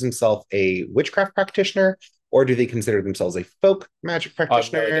considers himself a witchcraft practitioner, or do they consider themselves a folk magic No, again,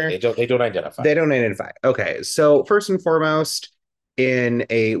 practitioner? they don't identify. They don't identify. Okay, so first and foremost, in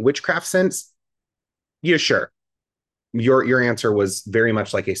a witchcraft sense, yeah, sure. Your answer was very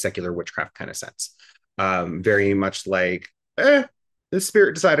much like a secular witchcraft kind of sense. Very much like, the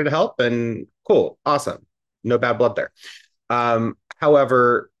spirit decided to help, and cool, awesome, no bad blood there.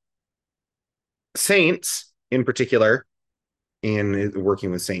 However, saints in particular, in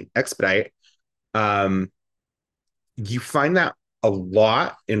working with Saint Expedite, um, you find that a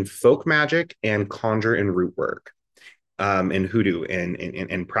lot in folk magic and conjure and root work, and hoodoo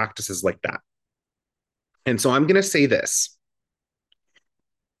and practices like that. And so I'm going to say this.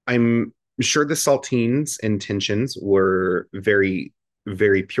 I'm sure the Saltine's intentions were very,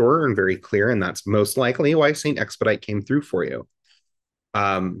 very pure and very clear, and that's most likely why Saint Expedite came through for you.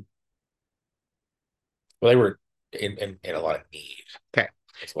 Um, Well, they were in a lot of need okay.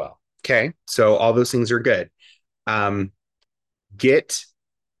 as well. Okay. So all those things are good. Um, get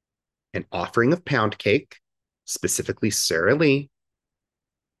an offering of pound cake, specifically Sara Lee,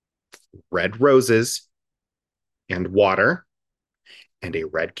 red roses, and water, and a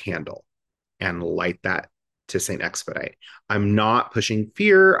red candle, and light that to St. Expedite. I'm not pushing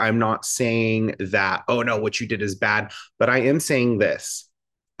fear. I'm not saying that, oh no, what you did is bad, but I am saying this.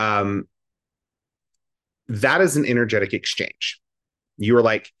 Um, that is an energetic exchange. You were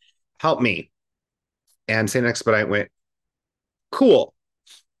like, help me. And St. Expedite went, cool.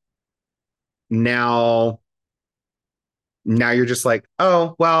 Now, now you're just like,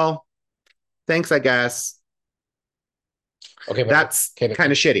 oh, well, thanks, I guess. Okay, but That's okay,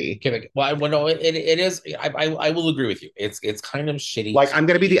 kind of shitty. okay, well, no, it is. I will agree with you. It's kind of shitty Like, to I'm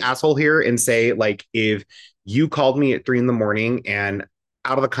going to be the be. asshole here and say, like, if you called me at 3 a.m. and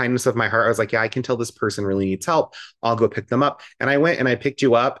out of the kindness of my heart, I was like, yeah, I can tell this person really needs help. I'll go pick them up. And I went and I picked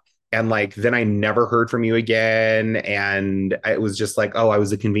you up. And like, then I never heard from you again. And it was just like, oh, I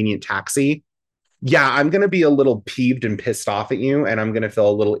was a convenient taxi. Yeah, I'm going to be a little peeved and pissed off at you. And I'm going to feel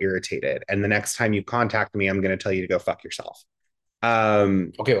a little irritated. And the next time you contact me, I'm going to tell you to go fuck yourself.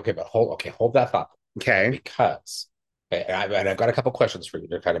 Okay, but hold that thought, Okay. because okay, and I've got a couple questions for you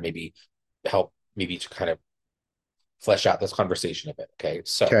to kind of maybe help maybe to kind of flesh out this conversation a bit. Okay,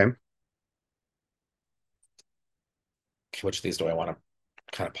 so Okay. which of these do I want to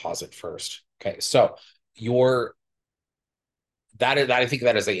kind of posit first? Okay, so your that I think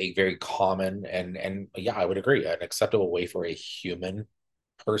that is a very common and yeah, I would agree, an acceptable way for a human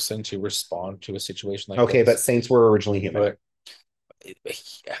person to respond to a situation like Okay. But this. saints were originally human. But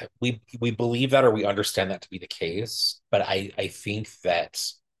we believe that or we understand that to be the case, but I think that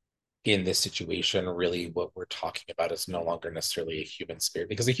in this situation, really what we're talking about is no longer necessarily a human spirit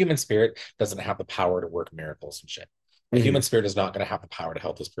because a human spirit doesn't have the power to work miracles and shit. A human Mhm. spirit is not going to have the power to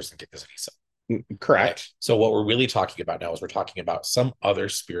help this person get this visa. Okay. Correct. So what we're really talking about now is we're talking about some other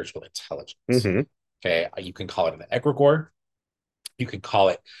spiritual intelligence. Hmm. Okay. You can call it an egregore. You can call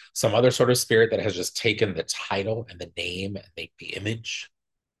it some other sort of spirit that has just taken the title and the name and the image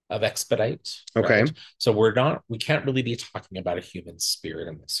of expedite, Okay. right? So we can't really be talking about a human spirit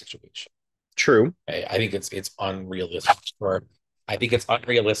in this situation. True. Okay? It's unrealistic for I think it's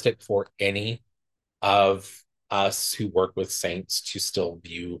unrealistic for any of us who work with saints to still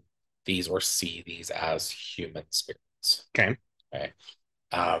view these or see these as human spirits. Okay. Okay.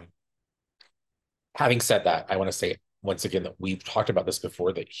 Um, Having said that, I want to say once again that we've talked about this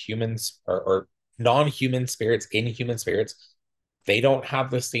before that humans or non-human spirits, inhuman spirits, they don't have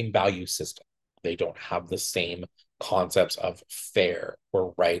the same value system. They don't have the same concepts of fair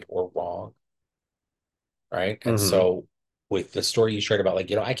or right or wrong, right? And Hmm. so with the story you shared about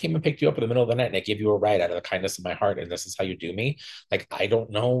like, I came and picked you up in the middle of the night and I gave you a ride out of the kindness of my heart and this is how you do me. Like, I don't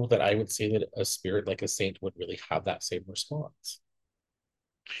know that I would say that a spirit like a saint would really have that same response.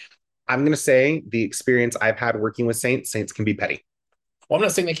 I'm going to say the experience I've had working with saints can be petty. Well, I'm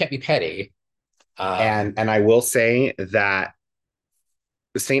not saying they can't be petty. And I will say that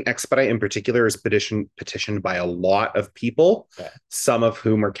Saint Expedite in particular is petitioned by a lot of people, Okay. some of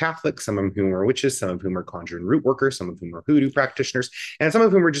whom are Catholic, some of whom are witches, some of whom are conjure and root workers, some of whom are hoodoo practitioners, and some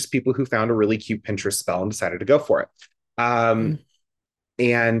of whom are just people who found a really cute Pinterest spell and decided to go for it. Um,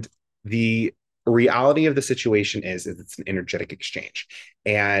 and the reality of the situation is it's an energetic exchange.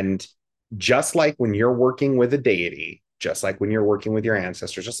 And just like when you're working with a deity, just like when you're working with your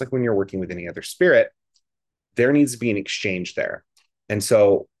ancestors, just like when you're working with any other spirit, there needs to be an exchange there. And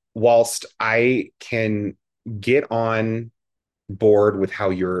so, whilst I can get on board with how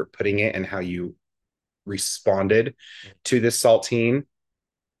you're putting it and how you responded to this saltine,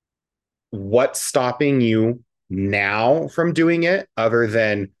 what's stopping you now from doing it other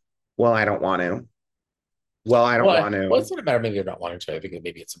than, well, I don't want to? Well, I don't want Well, to. it's not a matter of maybe you're not wanting to. I think that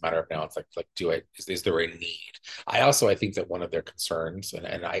maybe it's a matter of now. It's like, do I? Is there a need? I think that one of their concerns,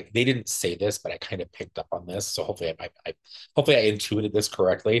 and they didn't say this, but I kind of picked up on this. So hopefully I intuited this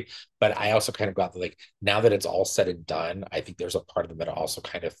correctly. But I also kind of got the like now that it's all said and done, I think there's a part of them that also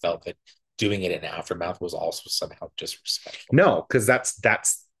kind of felt that doing it in aftermath was also somehow disrespectful. No, because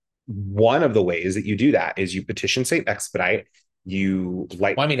that's one of the ways that you do that is you petition Saint Expedite. You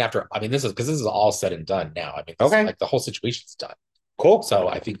like, Well, I mean, this is because this is all said and done now. I mean, okay, like the whole situation's done. cool, So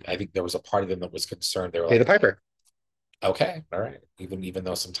I think there was a part of them that was concerned. They were pay the like, piper. okay, all right. Even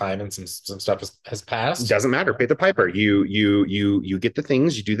though some time and some stuff has passed. Doesn't matter. All Pay the piper. right. You get the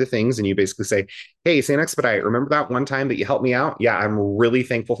things, you do the things, and you basically say, "Hey, Saint Expedite, remember that one time that you helped me out? Yeah, I'm really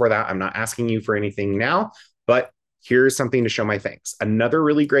thankful for that. I'm not asking you for anything now, but here's something to show my thanks." Another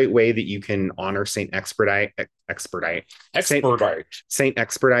really great way that you can honor Saint Saint Expedite. Saint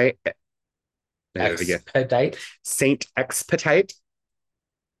Expedite. There it again. Expedite. Saint Expedite.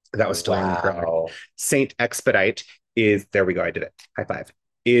 That was still on grammar. Wow. Saint Expedite is there. We go. I did it. High five.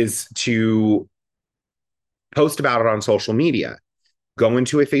 Is to post about it on social media, go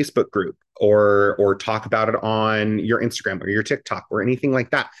into a Facebook group, or talk about it on your Instagram or your TikTok or anything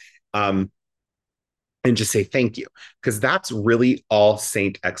like that. And just say thank you, because that's really all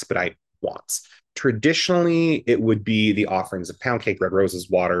Saint Expedite wants. Traditionally, it would be the offerings of pound cake, red roses,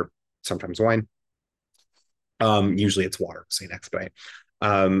 water, sometimes wine. Usually it's water, Saint Expedite,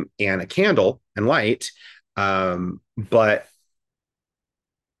 and a candle and light. But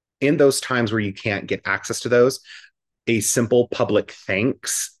in those times where you can't get access to those, a simple public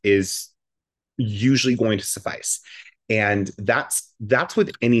thanks is usually going to suffice. And that's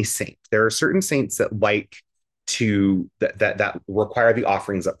with any saint. There are certain saints that like to that require the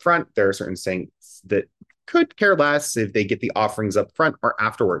offerings up front. There are certain saints that could care less if they get the offerings up front or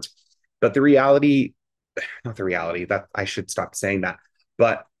afterwards. But the reality, not the reality, that I should stop saying that,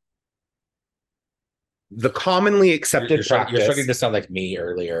 but the commonly accepted You're starting practice, to sound like me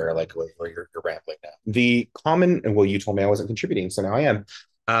earlier, like where you're rambling now. the common, well, you told me I wasn't contributing, so now I am.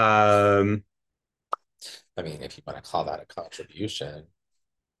 I mean, if you want to call that a contribution.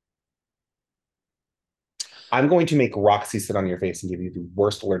 I'm going to make Roxy sit on your face and give you the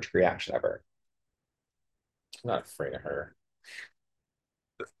worst allergic reaction ever. I'm not afraid of her.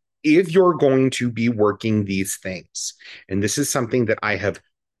 If you're going to be working these things, and this is something that I have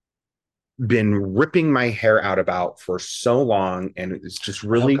been ripping my hair out about for so long, and it's just Oh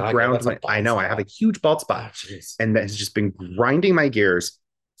really God, yeah, ground that's a my. I bald know I have a spot. huge bald Oh, spot, jeez. and that has just been grinding my gears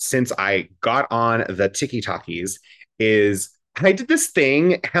since I got on the Tiki Talkies. Is I did this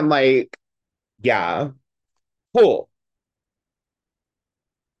thing and like, yeah, cool.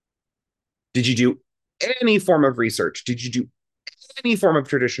 Did you do any form of research? Did you do any form of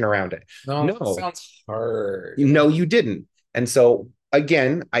tradition around it? No, it No, sounds hard. no, you didn't. And so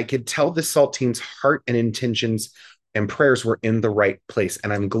again, I could tell the Saltine's heart and intentions and prayers were in the right place.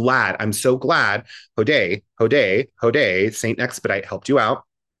 And I'm glad, I'm so glad Hode, Saint Expedite helped you out.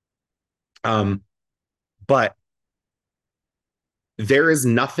 Um, but there is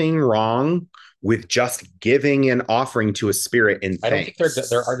nothing wrong with just giving an offering to a spirit in I don't think they're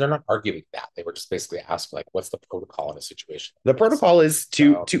thanks. not arguing that. They were just basically asking like, what's the protocol in a situation The like this? protocol is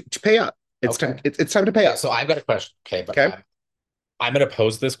to So to pay up. It's okay, time. It's time to pay okay. up. So I've got a question. Okay, but Okay. I'm going to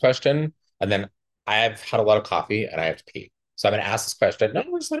pose this question, and then I've had a lot of coffee and I have to pee. So I'm going to ask this question. No,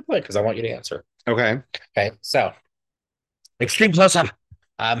 we're just let it play because I want you to answer. Okay. Okay, so extreme close up.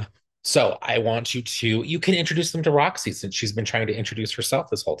 Um, so I want you to you can introduce them to Roxy since she's been trying to introduce herself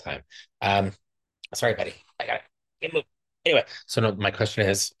this whole time. Um, sorry, buddy. I got it. Move. Anyway, so no, my question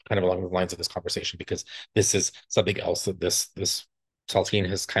is kind of along the lines of this conversation because this is something else that this Saltine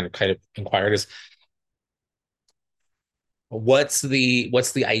has kind of inquired is what's the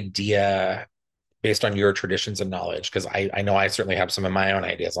idea based on your traditions and knowledge? Because I know I certainly have some of my own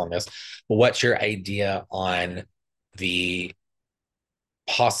ideas on this, but what's your idea on the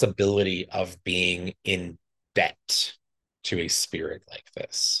possibility of being in debt to a spirit like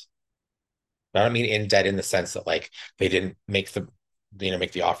this? I don't mean in debt in the sense that like they didn't make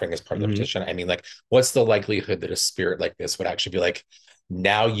the offering as part of the Mhm. petition. I mean, like, what's the likelihood that a spirit like this would actually be like,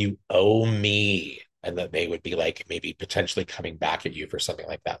 now you owe me, and that they would be like maybe potentially coming back at you for something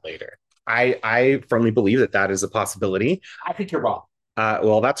like that later? I firmly believe that that is a possibility. I think you're wrong.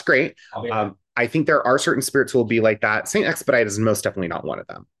 Well, that's great. I'll be right. I think there are certain spirits who will be like that. Saint Expedite is most definitely not one of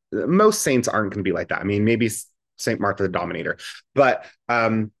them. Most saints aren't going to be like that. I mean, maybe Saint Martha the Dominator, but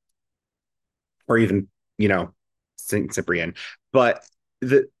or even Saint Cyprian. But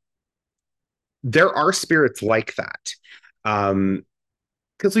there are spirits like that. Um,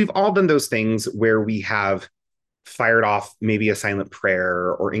 because we've all done those things where we have fired off maybe a silent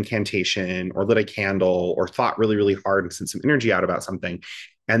prayer or incantation or lit a candle or thought really, really hard and sent some energy out about something.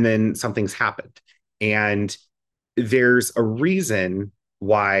 And then something's happened. And there's a reason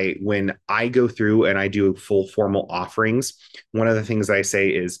why when I go through and I do full formal offerings, one of the things I say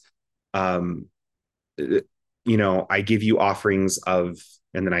is, um, I give you offerings of,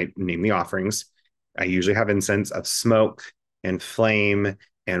 and then I name the offerings. I usually have incense of smoke and flame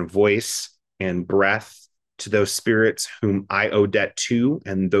and voice and breath to those spirits whom I owe debt to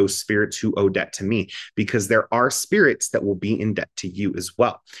and those spirits who owe debt to me, because there are spirits that will be in debt to you as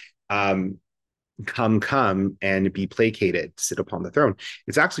well. Um, come and be placated, sit upon the throne.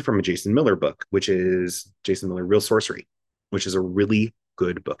 It's actually from a Jason Miller book, which is Jason Miller, Real Sorcery, which is a really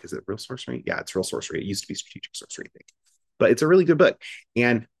good book. Is it Real Sorcery? Yeah, it's Real Sorcery. It used to be Strategic Sorcery, I think. But it's a really good book.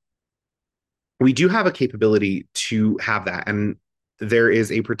 And we do have a capability to have that. And there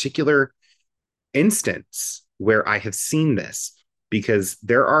is a particular instance where I have seen this because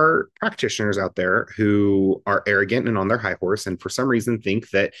there are practitioners out there who are arrogant and on their high horse, and for some reason think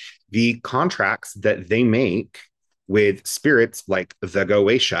that the contracts that they make with spirits like the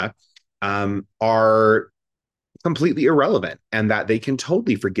Goetia are completely irrelevant and that they can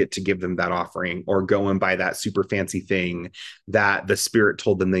totally forget to give them that offering or go and buy that super fancy thing that the spirit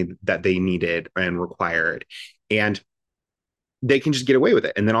told them that they needed and required. And they can just get away with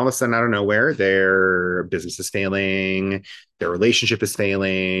it. And then all of a sudden, out of nowhere, their business is failing, their relationship is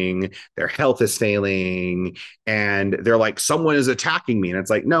failing, their health is failing. And they're like, someone is attacking me. And it's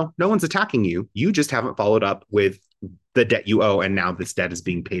like, no, no one's attacking you. You just haven't followed up with the debt you owe. And now this debt is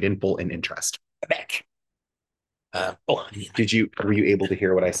being paid in full in interest. Back. Were you able to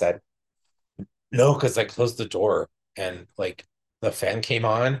hear what I said? No, because I closed the door and like the fan came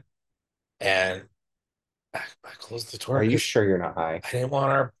on and I closed the door Are you because sure you're not high? I didn't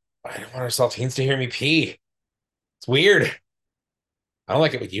want our saltines to hear me pee. It's weird. I don't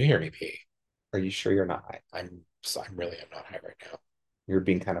like it when you hear me pee. Are you sure you're not high? I'm not high right now. You're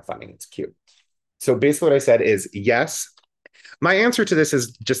being kind of funny. It's cute. So basically what I said is yes. My answer to this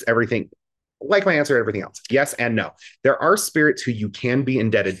is just everything, like my answer to everything else. Yes and no. There are spirits who you can be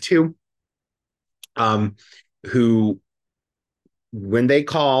indebted to, um, who, when they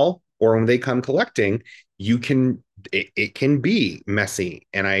call or when they come collecting, you can it can be messy.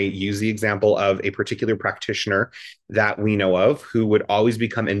 And I use the example of a particular practitioner that we know of who would always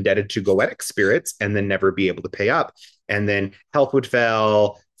become indebted to goetic spirits and then never be able to pay up. And then health would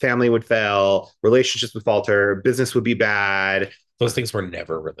fail, family would fail, relationships would falter, business would be bad. Those things were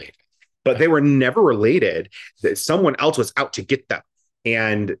never related. But they were never related. That someone else was out to get them.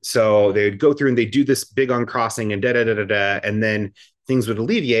 And so they would go through and they do this big uncrossing and da da da da da, and then things would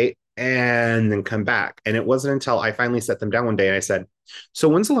alleviate and then come back. And it wasn't until I finally set them down one day and I said, "So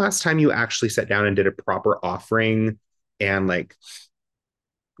when's the last time you actually sat down and did a proper offering and like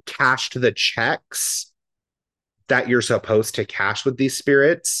cashed the checks that you're supposed to cash with these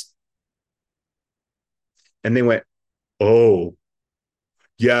spirits?" And they went, "Oh,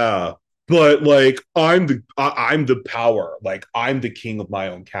 yeah, but like I'm the power, like I'm the king of my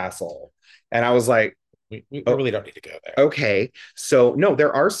own castle." And I was like, We oh, really don't need to go there. okay. So no,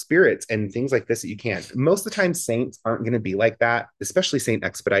 there are spirits and things like this that you can. Most of the time saints aren't going to be like that, especially Saint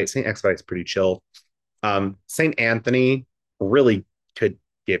Expedite. Saint Expedite's pretty chill. Saint Anthony really could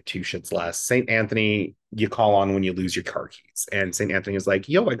give two shits less. Saint Anthony you call on when you lose your car keys, and Saint Anthony is like,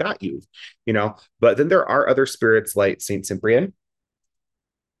 yo, I got you, you know. But then there are other spirits like Saint Cyprian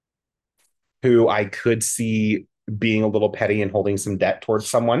who I could see being a little petty and holding some debt towards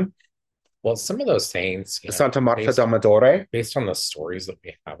someone. Well, some of those saints, Santa Marta d'Amadore. based on the stories that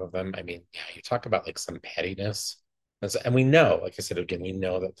we have of them, I mean, yeah, you talk about like some pettiness. And we know, like I said again, we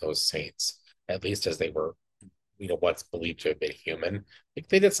know that those saints, at least as they were, what's believed to have been human, like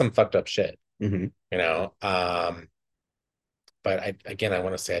they did some fucked up shit, Mm-hmm. you know. But I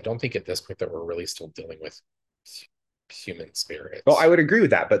want to say I don't think at this point that we're really still dealing with human Well, I spirits. would agree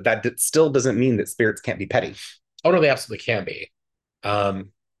with that, but that still doesn't mean that spirits can't be petty. Oh no, they absolutely can be.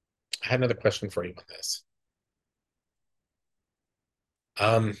 Um, I had another question for you on this.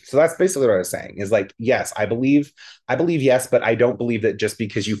 So that's basically what I was saying is like, yes, I believe yes, but I don't believe that just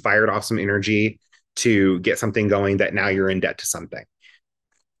because you fired off some energy to get something going that now you're in debt to something.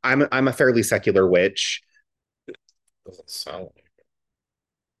 I'm a fairly secular witch. doesn't sound like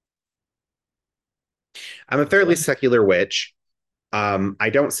I'm a fairly secular witch. I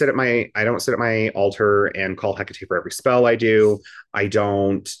don't sit at my altar and call Hecate for every spell I do. I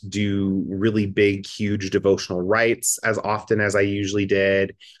don't do really big, huge devotional rites as often as I usually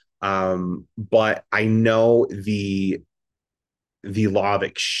did. But I know the law of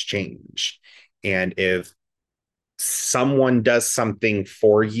exchange. And if someone does something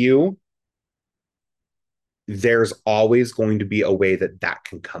for you, there's always going to be a way that that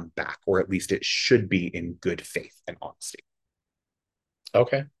can come back, or at least it should be in good faith and honesty.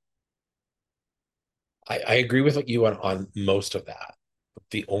 okay. I agree with you on most of that.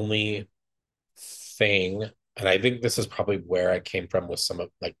 The only thing, and I think this is probably where I came from with some of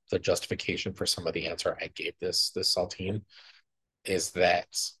like the justification for some of the answer I gave this Saltine, is that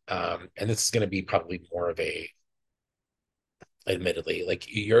and this is going to be probably more of a, admittedly, like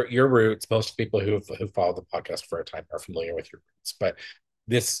your roots, most people who followed the podcast for a time are familiar with your roots, but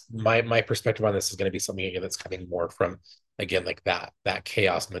this my perspective on this is going to be something again that's coming more from, again, like that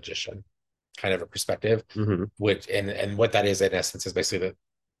chaos magician kind of a perspective, Mm-hmm. which and what that is in essence is basically that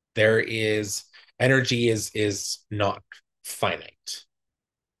there is energy is not finite.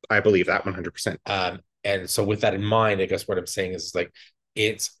 I believe that 100%. And so with that in mind, I guess what I'm saying is like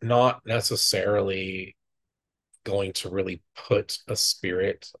it's not necessarily going to really put a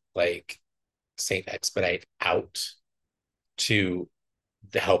spirit like Saint Expedite out to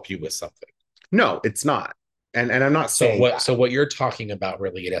help you with something. No, it's not. And I'm not So saying what that. so what you're talking about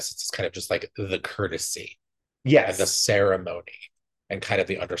really in essence is kind of just like the courtesy and the Yes. ceremony and kind of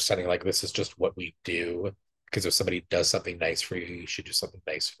the understanding like this is just what we do, because if somebody does something nice for you, you should do something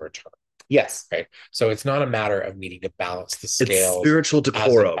nice for return. Yes. Right. So it's not a matter of needing to balance the It's scales spiritual as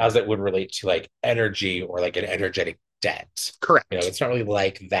decorum. it would relate to like energy or like an energetic debt. Correct. It's not really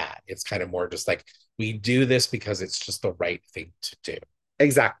like that. It's kind of more just like we do this because it's just the right thing to do.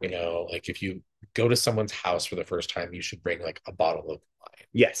 Exactly. Like if you go to someone's house for the first time, you should bring like a bottle of wine,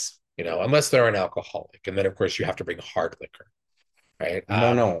 Yes. unless they're an alcoholic. And then of course you have to bring hard liquor, right?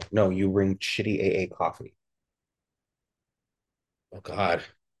 No, no, no. You bring shitty AA coffee. Oh God.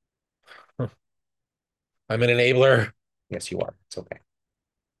 I'm an enabler. Yes, you are. It's okay.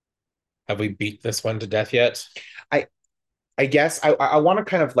 Have we beat this one to death yet? I I guess I want to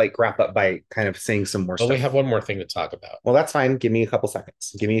kind of like wrap up by kind of saying some more Well, we stuff. have one more thing to talk about. Well, that's fine. Give me a couple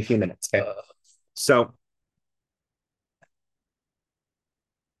seconds. Give me a few minutes. Okay. Uh, So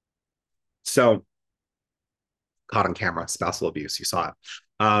so caught on camera, spousal abuse. You saw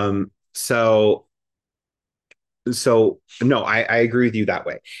it. So no, I agree with you that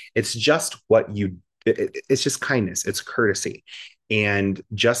way. It's just what you it's just kindness, it's courtesy. And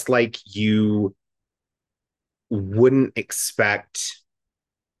just like you wouldn't expect,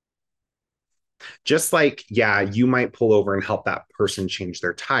 just like, yeah, you might pull over and help that person change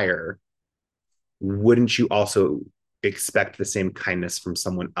their tire, wouldn't you also expect the same kindness from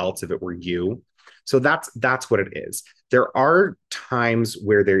someone else if it were you? So that's what it is. There are times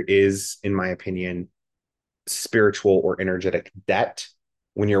where there is, in my opinion, spiritual or energetic debt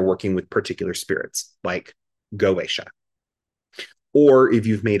when you're working with particular spirits, like Goetia, or if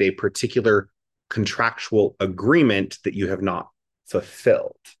you've made a particular contractual agreement that you have not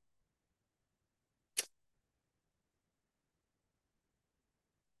fulfilled.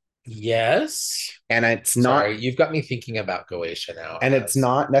 Yes. And it's not Sorry, you've got me thinking about Goetia now and it's as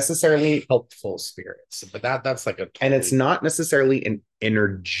not necessarily helpful spirits, but that's like a and it's totally not necessarily an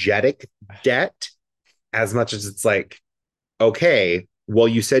energetic debt as much as it's like, okay, well,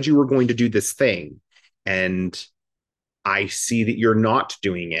 you said you were going to do this thing, and I see that you're not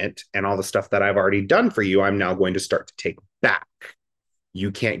doing it, and all the stuff that I've already done for you, I'm now going to start to take back.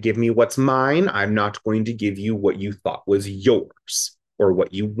 You can't give me what's mine. I'm not going to give you what you thought was yours or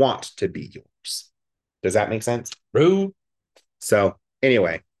what you want to be yours. Does that make sense? rude. So,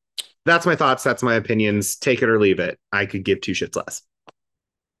 anyway, that's my thoughts. That's my opinions. Take it or leave it. I could give two shits less.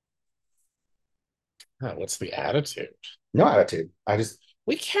 Oh, what's the attitude? No attitude.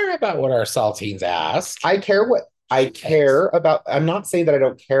 We care about what our saltines ask. I care what I care about. I'm not saying that I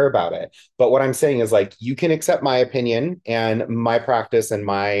don't care about it, but what I'm saying is like you can accept my opinion and my practice and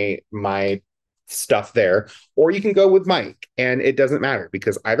my stuff there, or you can go with Mike, and it doesn't matter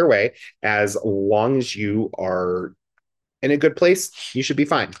because either way, as long as you are in a good place, you should be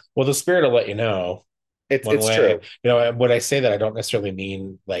fine. Well, the spirit will let you know one It's way. true. When I say that, I don't necessarily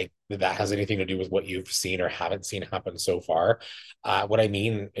mean like that has anything to do with what you've seen or haven't seen happen so far. What I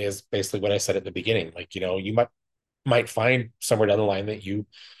mean is basically what I said at the beginning. Like, you might find somewhere down the line that you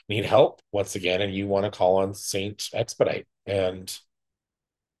need help once again, and you want to call on Saint Expedite, and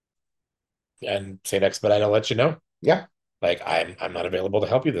Saint Expedite will let you know. Yeah, Like, I'm not available to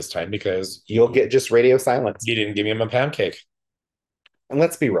help you this time because you'll get just radio silence. you didn't give me my pound cake. And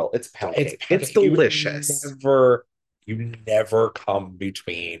let's be real, it's pound It's cake. pound It's cake. delicious. You never come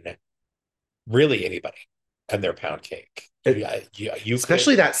between really anybody and their pound cake. It, You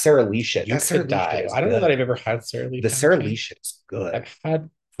especially that Sarah Lee shit. you That Sarah could Lee shit die. is I don't know that good. I've ever had Sara Lee The pound Sarah Lee cake. shit is good. I've had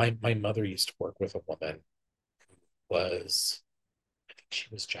my mother used to work with a woman who was, I think she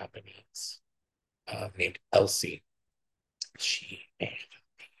was Japanese, named Elsie. She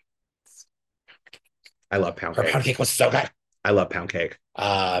I love pound Her pound cake. cake was so good. I love pound cake.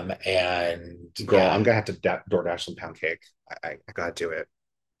 And Girl, yeah, I'm gonna have to DoorDash some pound cake. I gotta do it.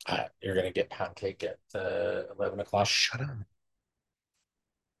 you're gonna get pound cake at 11 o'clock. Shut up.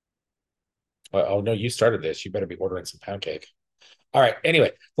 Oh no, you started this. You better be ordering some pound cake. All right.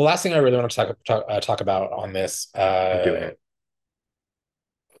 Anyway, the last thing I really want to talk about on this I'm doing it.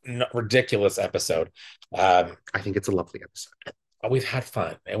 ridiculous episode. Um, I think it's a lovely episode. we've had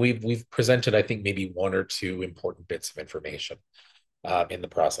fun, and we've presented, I think, maybe one or two important bits of information in the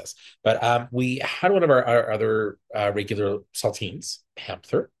process. But we had one of our other regular saltines,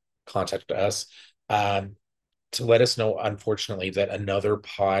 Panther, contact us to let us know, unfortunately, that another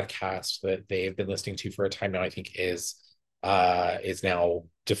podcast that they've been listening to for a time now, I think, is now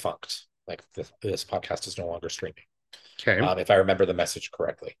defunct. Like this podcast is no longer streaming. Okay. If I remember the message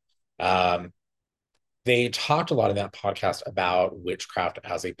correctly. They talked a lot in that podcast about witchcraft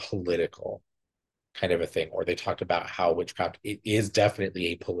as a political kind of a thing, or they talked about how witchcraft it is definitely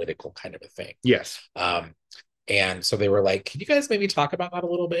a political kind of a thing. Yes. And so they were like, "Can you guys maybe talk about that a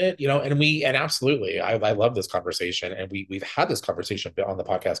little bit?" And absolutely, I love this conversation, and we've had this conversation on the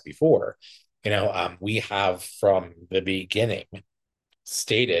podcast before. We have from the beginning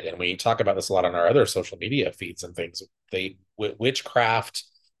stated, and we talk about this a lot on our other social media feeds and things. Witchcraft,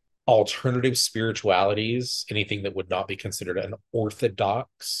 alternative spiritualities, anything that would not be considered an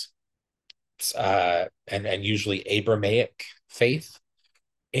orthodox and usually Abrahamic faith,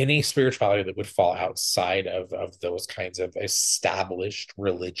 any spirituality that would fall outside of those kinds of established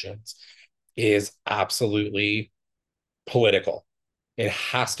religions is absolutely political. It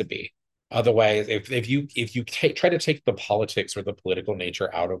has to be. Otherwise, if you try to take the politics or the political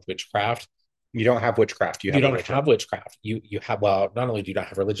nature out of witchcraft, You don't have witchcraft. You you have don't religion. have witchcraft. You have, well, not only do you not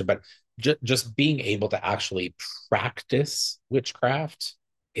have religion, but just being able to actually practice witchcraft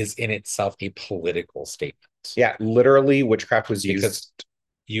is in itself a political statement. Yeah, literally, witchcraft was Because used.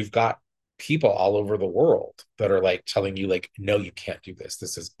 you've got people all over the world that are like telling you like, no, you can't do this.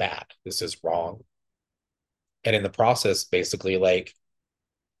 This is bad. This is wrong. And in the process, basically like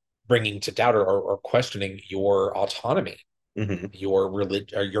bringing to doubt or questioning your autonomy, Hmm. your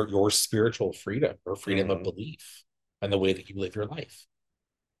religion, or your spiritual freedom or freedom of Hmm. belief and the way that you live your life.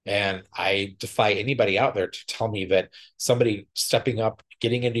 And I defy anybody out there to tell me that somebody stepping up,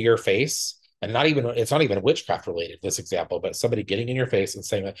 getting into your face, and not even, it's not even witchcraft related, this example, but somebody getting in your face and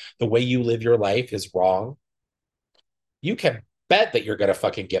saying that the way you live your life is wrong. You can bet that you're going to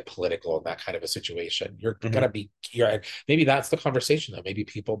fucking get political in that kind of a situation. You're going Hmm. to be, maybe that's the conversation though. Maybe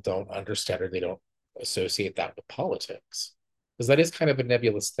people don't understand or they don't associate that with politics because that is kind of a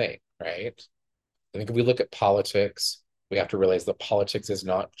nebulous thing, right? I think if we look at politics, we have to realize that politics is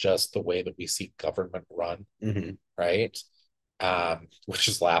not just the way that we see government run, Hmm. right? Which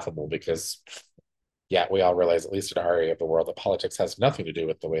is laughable because, yeah, we all realize, at least in our area of the world, that politics has nothing to do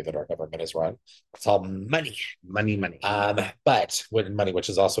with the way that our government is run. It's all money. Money, money. But with money, which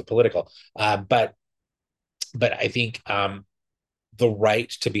is also political. But I think the right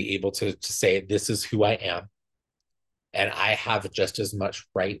to be able to say this is who I am, and I have just as much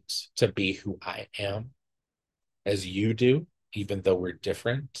right to be who I am as you do, even though we're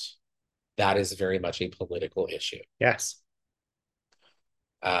different, that is very much a political issue. Yes.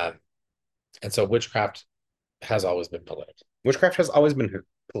 Um, and so witchcraft has always been political. Witchcraft has always been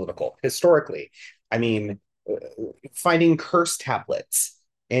political historically. I mean, finding curse tablets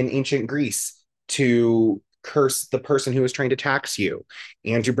in ancient Greece to curse the person who is trying to tax you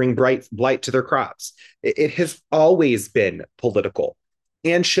and to bring blight to their crops. It has always been political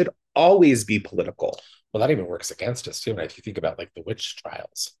and should always be political. Well, that even works against us too. And if you think about like the witch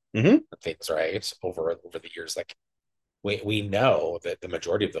trials Mm-hmm. and things, right, over the years, like we know that the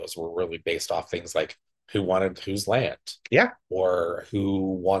majority of those were really based off things like who wanted whose land Yeah. or who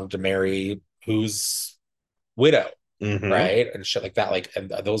wanted to marry whose widow, Mm-hmm. right? And shit like that. Like, and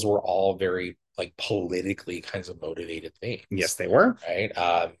those were all very like politically kinds of motivated Yes, things, they were. right?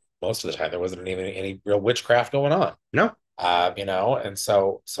 Most of the time, there wasn't even any real witchcraft going on. No. And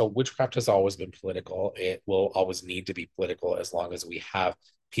so witchcraft has always been political. It will always need to be political as long as we have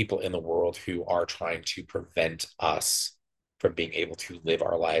people in the world who are trying to prevent us from being able to live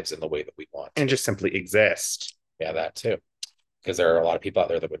our lives in the way that we want And to. just simply exist. Yeah, that too. Because there are a lot of people out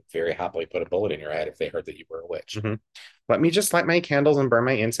there that would very happily put a bullet in your head if they heard that you were a witch. Mm-hmm. Let me just light my candles and burn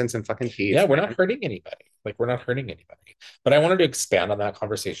my incense in fucking Yeah, peace, we're not man. hurting anybody. Like we're not hurting anybody. But I wanted to expand on that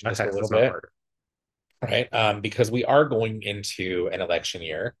conversation That just a little is not bit, murder. right? Because we are going into an election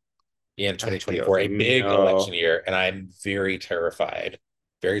year in Ay, Dios 2024, a big election mío. year, and I'm very terrified.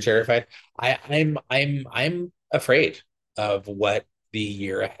 Very terrified. I'm afraid of what the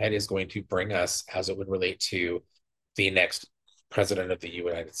year ahead is going to bring us as it would relate to the next president of the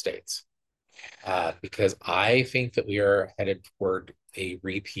United States. Because I think that we are headed toward a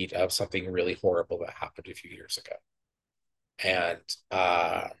repeat of something really horrible that happened a few years ago. And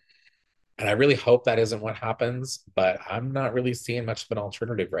uh, and I really hope that isn't what happens, but I'm not really seeing much of an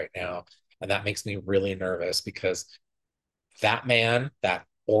alternative right now. And that makes me really nervous because that man, that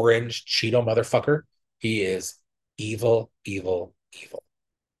orange Cheeto motherfucker, he is evil, evil, evil.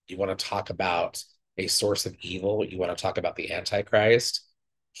 You want to talk about a source of evil? You want to talk about the Antichrist?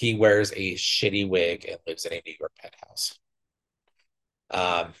 He wears a shitty wig and lives in a New York penthouse.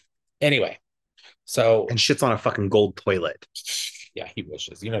 Um, anyway, so And shits on a fucking gold toilet. yeah, he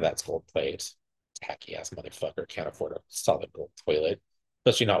wishes. You know that's gold plate. Tacky ass motherfucker can't afford a solid gold toilet,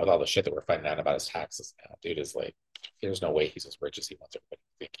 especially not with all the shit that we're finding out about his taxes now. Dude is like, there's no way he's as rich as he wants everybody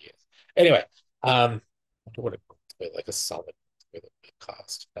to think he is. Anyway, I wonder what a gold toilet, like a solid toilet would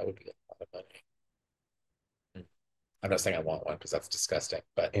cost. That would be a lot of money. I'm not saying I want one because that's disgusting,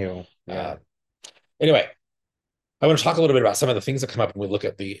 but Ew. Yeah. um, anyway, I want to talk a little bit about some of the things that come up when we look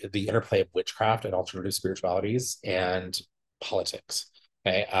at the interplay of witchcraft and alternative spiritualities and politics.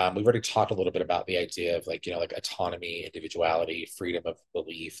 Okay, we've already talked a little bit about the idea of like like autonomy, individuality, freedom of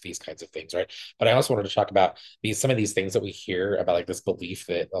belief, these kinds of things, right? But I also wanted to talk about some of these things that we hear about, like this belief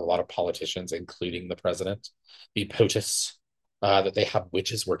that a lot of politicians, including the president, the POTUS, that they have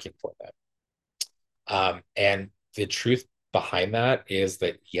witches working for them. And the truth behind that is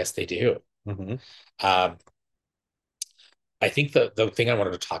that yes, they do. Mm-hmm. Um, I think the thing I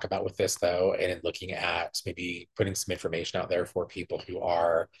wanted to talk about with this, though, and in looking at maybe putting some information out there for people who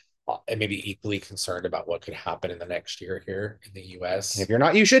are maybe equally concerned about what could happen in the next year here in the And if US. you're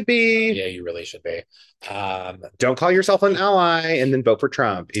not, you should be. Yeah, you really should be. Don't call yourself an ally and then vote for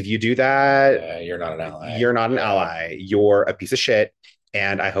Trump. If you do that, You're not an ally. you're not an Yeah. ally. You're a piece of shit.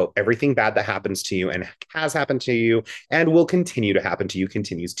 And I hope everything bad that happens to you and has happened to you and will continue to happen to you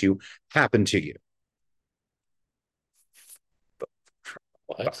continues to happen to you.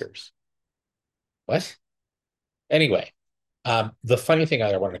 What? Fuckers. What? Anyway, The funny thing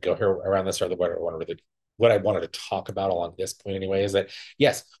I wanted to go here around this, or what I wanted to talk about along this point anyway, is that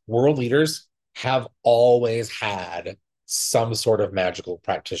yes, world leaders have always had some sort of magical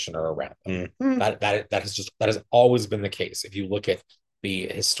practitioner around them. Mhm. That has always been the case. If you look at the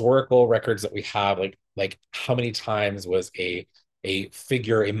historical records that we have, like how many times was a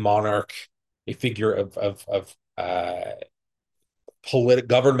figure, a monarch, a figure of political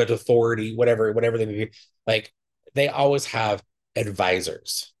government authority, whatever they may be, like they always have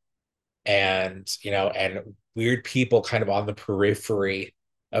advisors and and weird people kind of on the periphery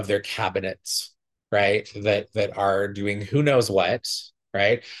of their cabinets, right? That are doing who knows what,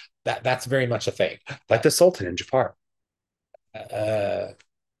 right? That's very much a thing. Like the Sultan in Jafar. Uh,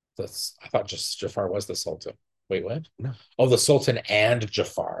 that's I thought just Jafar was the Sultan. Wait, what? No. Oh, the Sultan and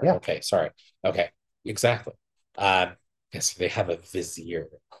Jafar. Yeah. Okay, sorry. Okay, exactly. Yes, they have a vizier.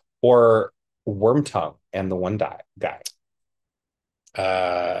 Or Wormtongue and the one guy.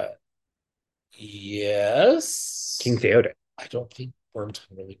 Uh, King yes. Theoden. I don't think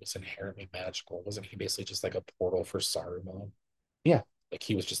Wormtongue really was inherently magical. Wasn't he basically just like a portal for Saruman? Yeah. Like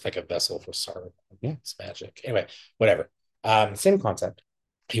he was just like a vessel for Saruman. Yeah. It's magic. Anyway, whatever. Same concept.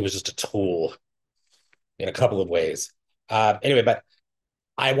 He was just a tool in a couple of ways. Anyway, but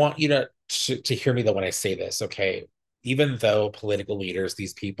I want you to hear me though when I say this, okay? Even though political leaders,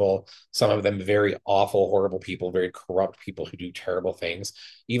 these people, some of them very awful, horrible people, very corrupt people who do terrible things,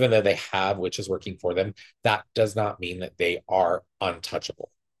 even though they have witches working for them, that does not mean that they are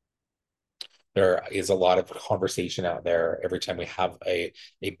untouchable. There is a lot of conversation out there every time we have a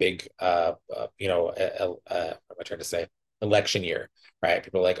big what am I trying to say, election year, right?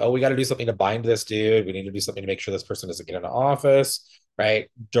 People are like, oh, we got to do something to bind this dude, we need to do something to make sure this person doesn't get into office, right?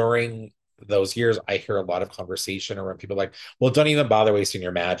 During those years I hear a lot of conversation around people like, well, don't even bother wasting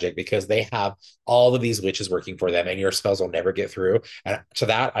your magic because they have all of these witches working for them and your spells will never get through. And to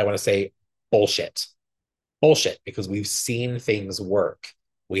that I want to say bullshit. Bullshit, because we've seen things work.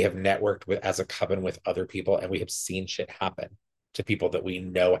 We have networked with as a coven with other people, and we have seen shit happen to people that we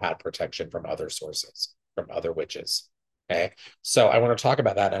know had protection from other sources, from other witches. Okay. So I want to talk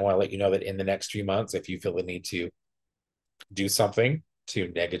about that. And I want to let you know that in the next few months, if you feel the need to do something to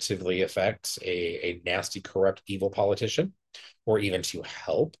negatively affect a nasty, corrupt, evil politician, or even to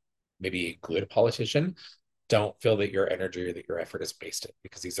help maybe a good politician, don't feel that your energy or that your effort is wasted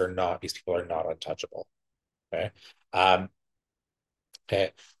because these people are not untouchable. Okay. Um,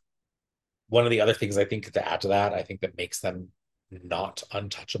 okay. One of the other things I think to add to that, I think that makes them not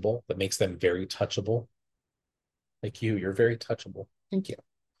untouchable, that makes them very touchable. Like you're very touchable. Thank you.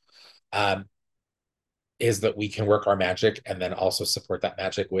 Um, is that we can work our magic and then also support that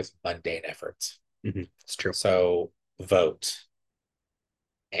magic with mundane efforts. Mm-hmm. It's true. So vote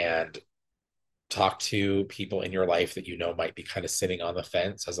and talk to people in your life that you know might be kind of sitting on the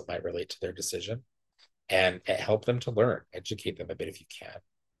fence as it might relate to their decision and help them to learn, educate them a bit if you can.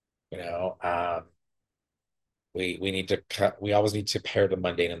 You know, we need to we always need to pair the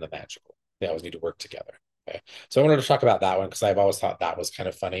mundane and the magical. They always need to work together. Okay. So I wanted to talk about that one because I've always thought that was kind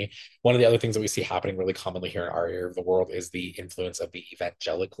of funny. One of the other things that we see happening really commonly here in our area of the world is the influence of the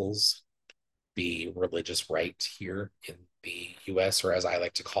evangelicals, the religious right here in the US, or as I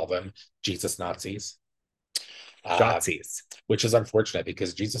like to call them, Jesus Nazis. Dotsies. Which is unfortunate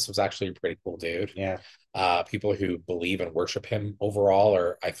because Jesus was actually a pretty cool dude. Yeah. People who believe and worship him overall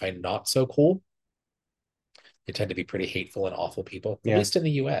are, I find, not so cool. They tend to be pretty hateful and awful people, at Yeah. least in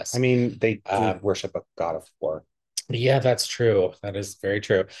the US. I mean, they do worship a god of war. Yeah, that's true. That is very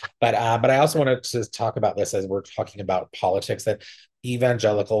true. But I also wanted to talk about this as we're talking about politics, that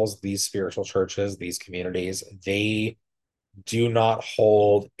evangelicals, these spiritual churches, these communities, they do not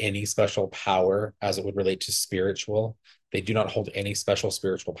hold any special power as it would relate to spiritual. They do not hold any special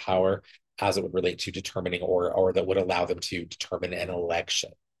spiritual power as it would relate to determining or that would allow them to determine an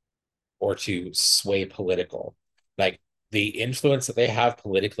election or to sway political. Like the influence that they have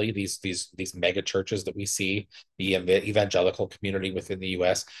politically, these mega churches that we see, the evangelical community within the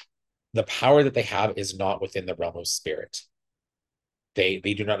US, the power that they have is not within the realm of spirit. They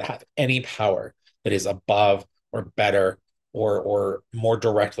do not have any power that is above or better or more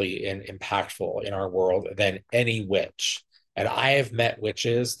directly and impactful in our world than any witch. And I have met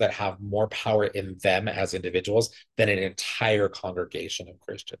witches that have more power in them as individuals than an entire congregation of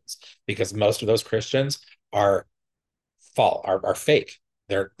Christians, because most of those Christians are are fake.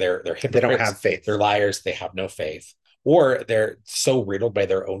 They're They don't hypocrites. have faith. They're liars. They have no faith, or they're so riddled by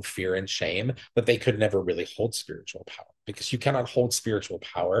their own fear and shame that they could never really hold spiritual power, because you cannot hold spiritual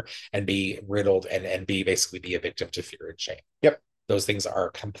power and be riddled and be basically be a victim to fear and shame. Yep. Those things are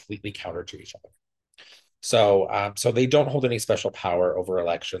completely counter to each other. So they don't hold any special power over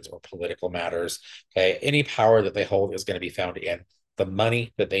elections or political matters. Okay, any power that they hold is going to be found in the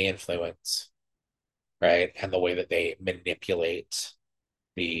money that they influence, right, and the way that they manipulate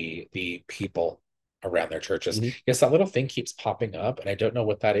the people around their churches. Mhm. Yes, that little thing keeps popping up, and I don't know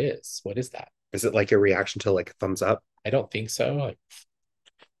what that is. What is that? Is it like a reaction to like a thumbs up? I don't think so. Like,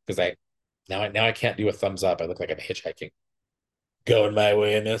 because I can't do a thumbs up. I look like I'm hitchhiking. Going my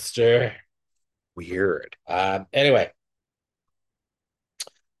way, mister. Weird. Anyway,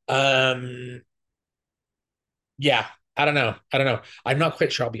 um, yeah, I don't know. I don't know. I'm not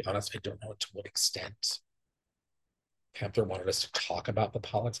quite sure. I'll be honest. I don't know to what extent Panther wanted us to talk about the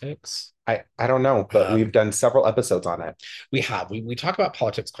politics. I don't know, but we've Um, done several episodes on it. we talk about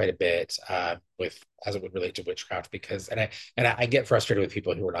politics quite a bit with as it would relate to witchcraft because I get frustrated with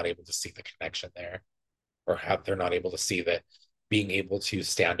people who are not able to see the connection there or how they're not able to see that being able to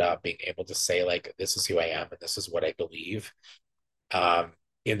stand up, being able to say like this is who I am and this is what I believe um,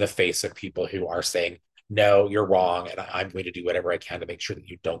 in the face of people who are saying, no, you're wrong. And I'm going to do whatever I can to make sure that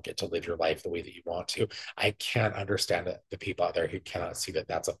you don't get to live your life the way that you want to. I can't understand the people out there who cannot see that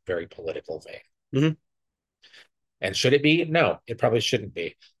that's a very political thing. Mhm. And should it be? No, it probably shouldn't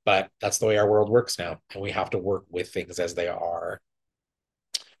be. But that's the way our world works now. And we have to work with things as they are.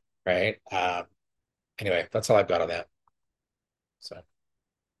 Right. Anyway, that's all I've got on that. So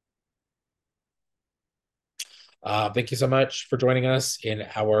thank you so much for joining us in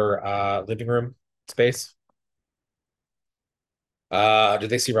our living room space. Did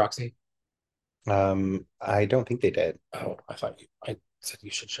they see Roxy? I don't think they did. Oh, I said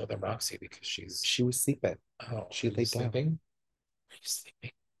you should show them Roxy because she's She was sleeping. oh, She are you laid down. sleeping? Are you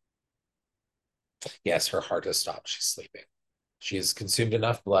sleeping? Yes, her heart has stopped. She's sleeping. She has consumed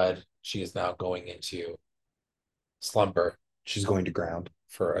enough blood. She is now going into slumber She's going to ground.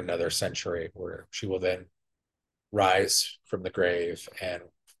 for another century, where she will then rise from the grave and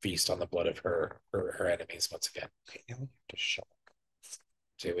feast on the blood of her enemies once again. Okay, now we have to show.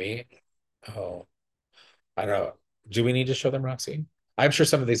 Do we? Oh, I don't know. Do we need to show them Roxy? I'm sure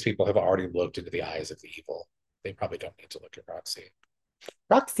some of these people have already looked into the eyes of the evil. They probably don't need to look at Roxy.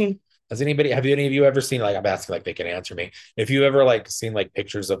 Roxy. Have any of you ever seen, like, I'm asking like they can answer me. If you ever like seen like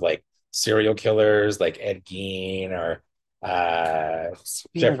pictures of like serial killers like Ed Gein or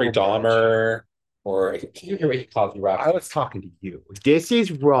Being a Jeffrey little bitch. Dahmer, or can you hear what he calls you, I Roxy? was talking to you. This is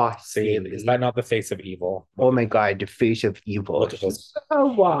See, is that Roxy. not the face of evil? Oh my God, the face of evil. Look at those She's so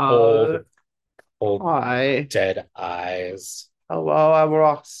cold, wild. cold, Hi. dead eyes. Hello, I'm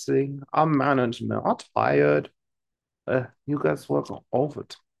Roxy. I'm management. I'm tired. You guys work over.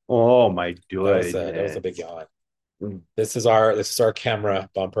 Oh my That was a big goodness. yawn. This is our camera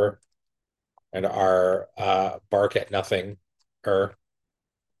bumper and our bark at nothing. Or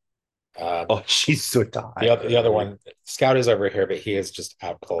Oh, she's so the other tired. one, Scout is over here, but he is just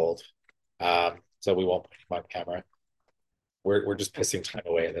out cold. So we won't put him on camera. We're just pissing time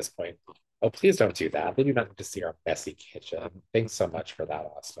away at this point. Oh, please don't do that. They do not need to see our messy kitchen. Thanks so much for that,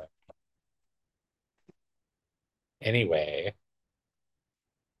 Austin. Anyway,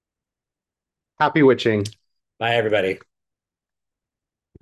 Happy witching. bye everybody.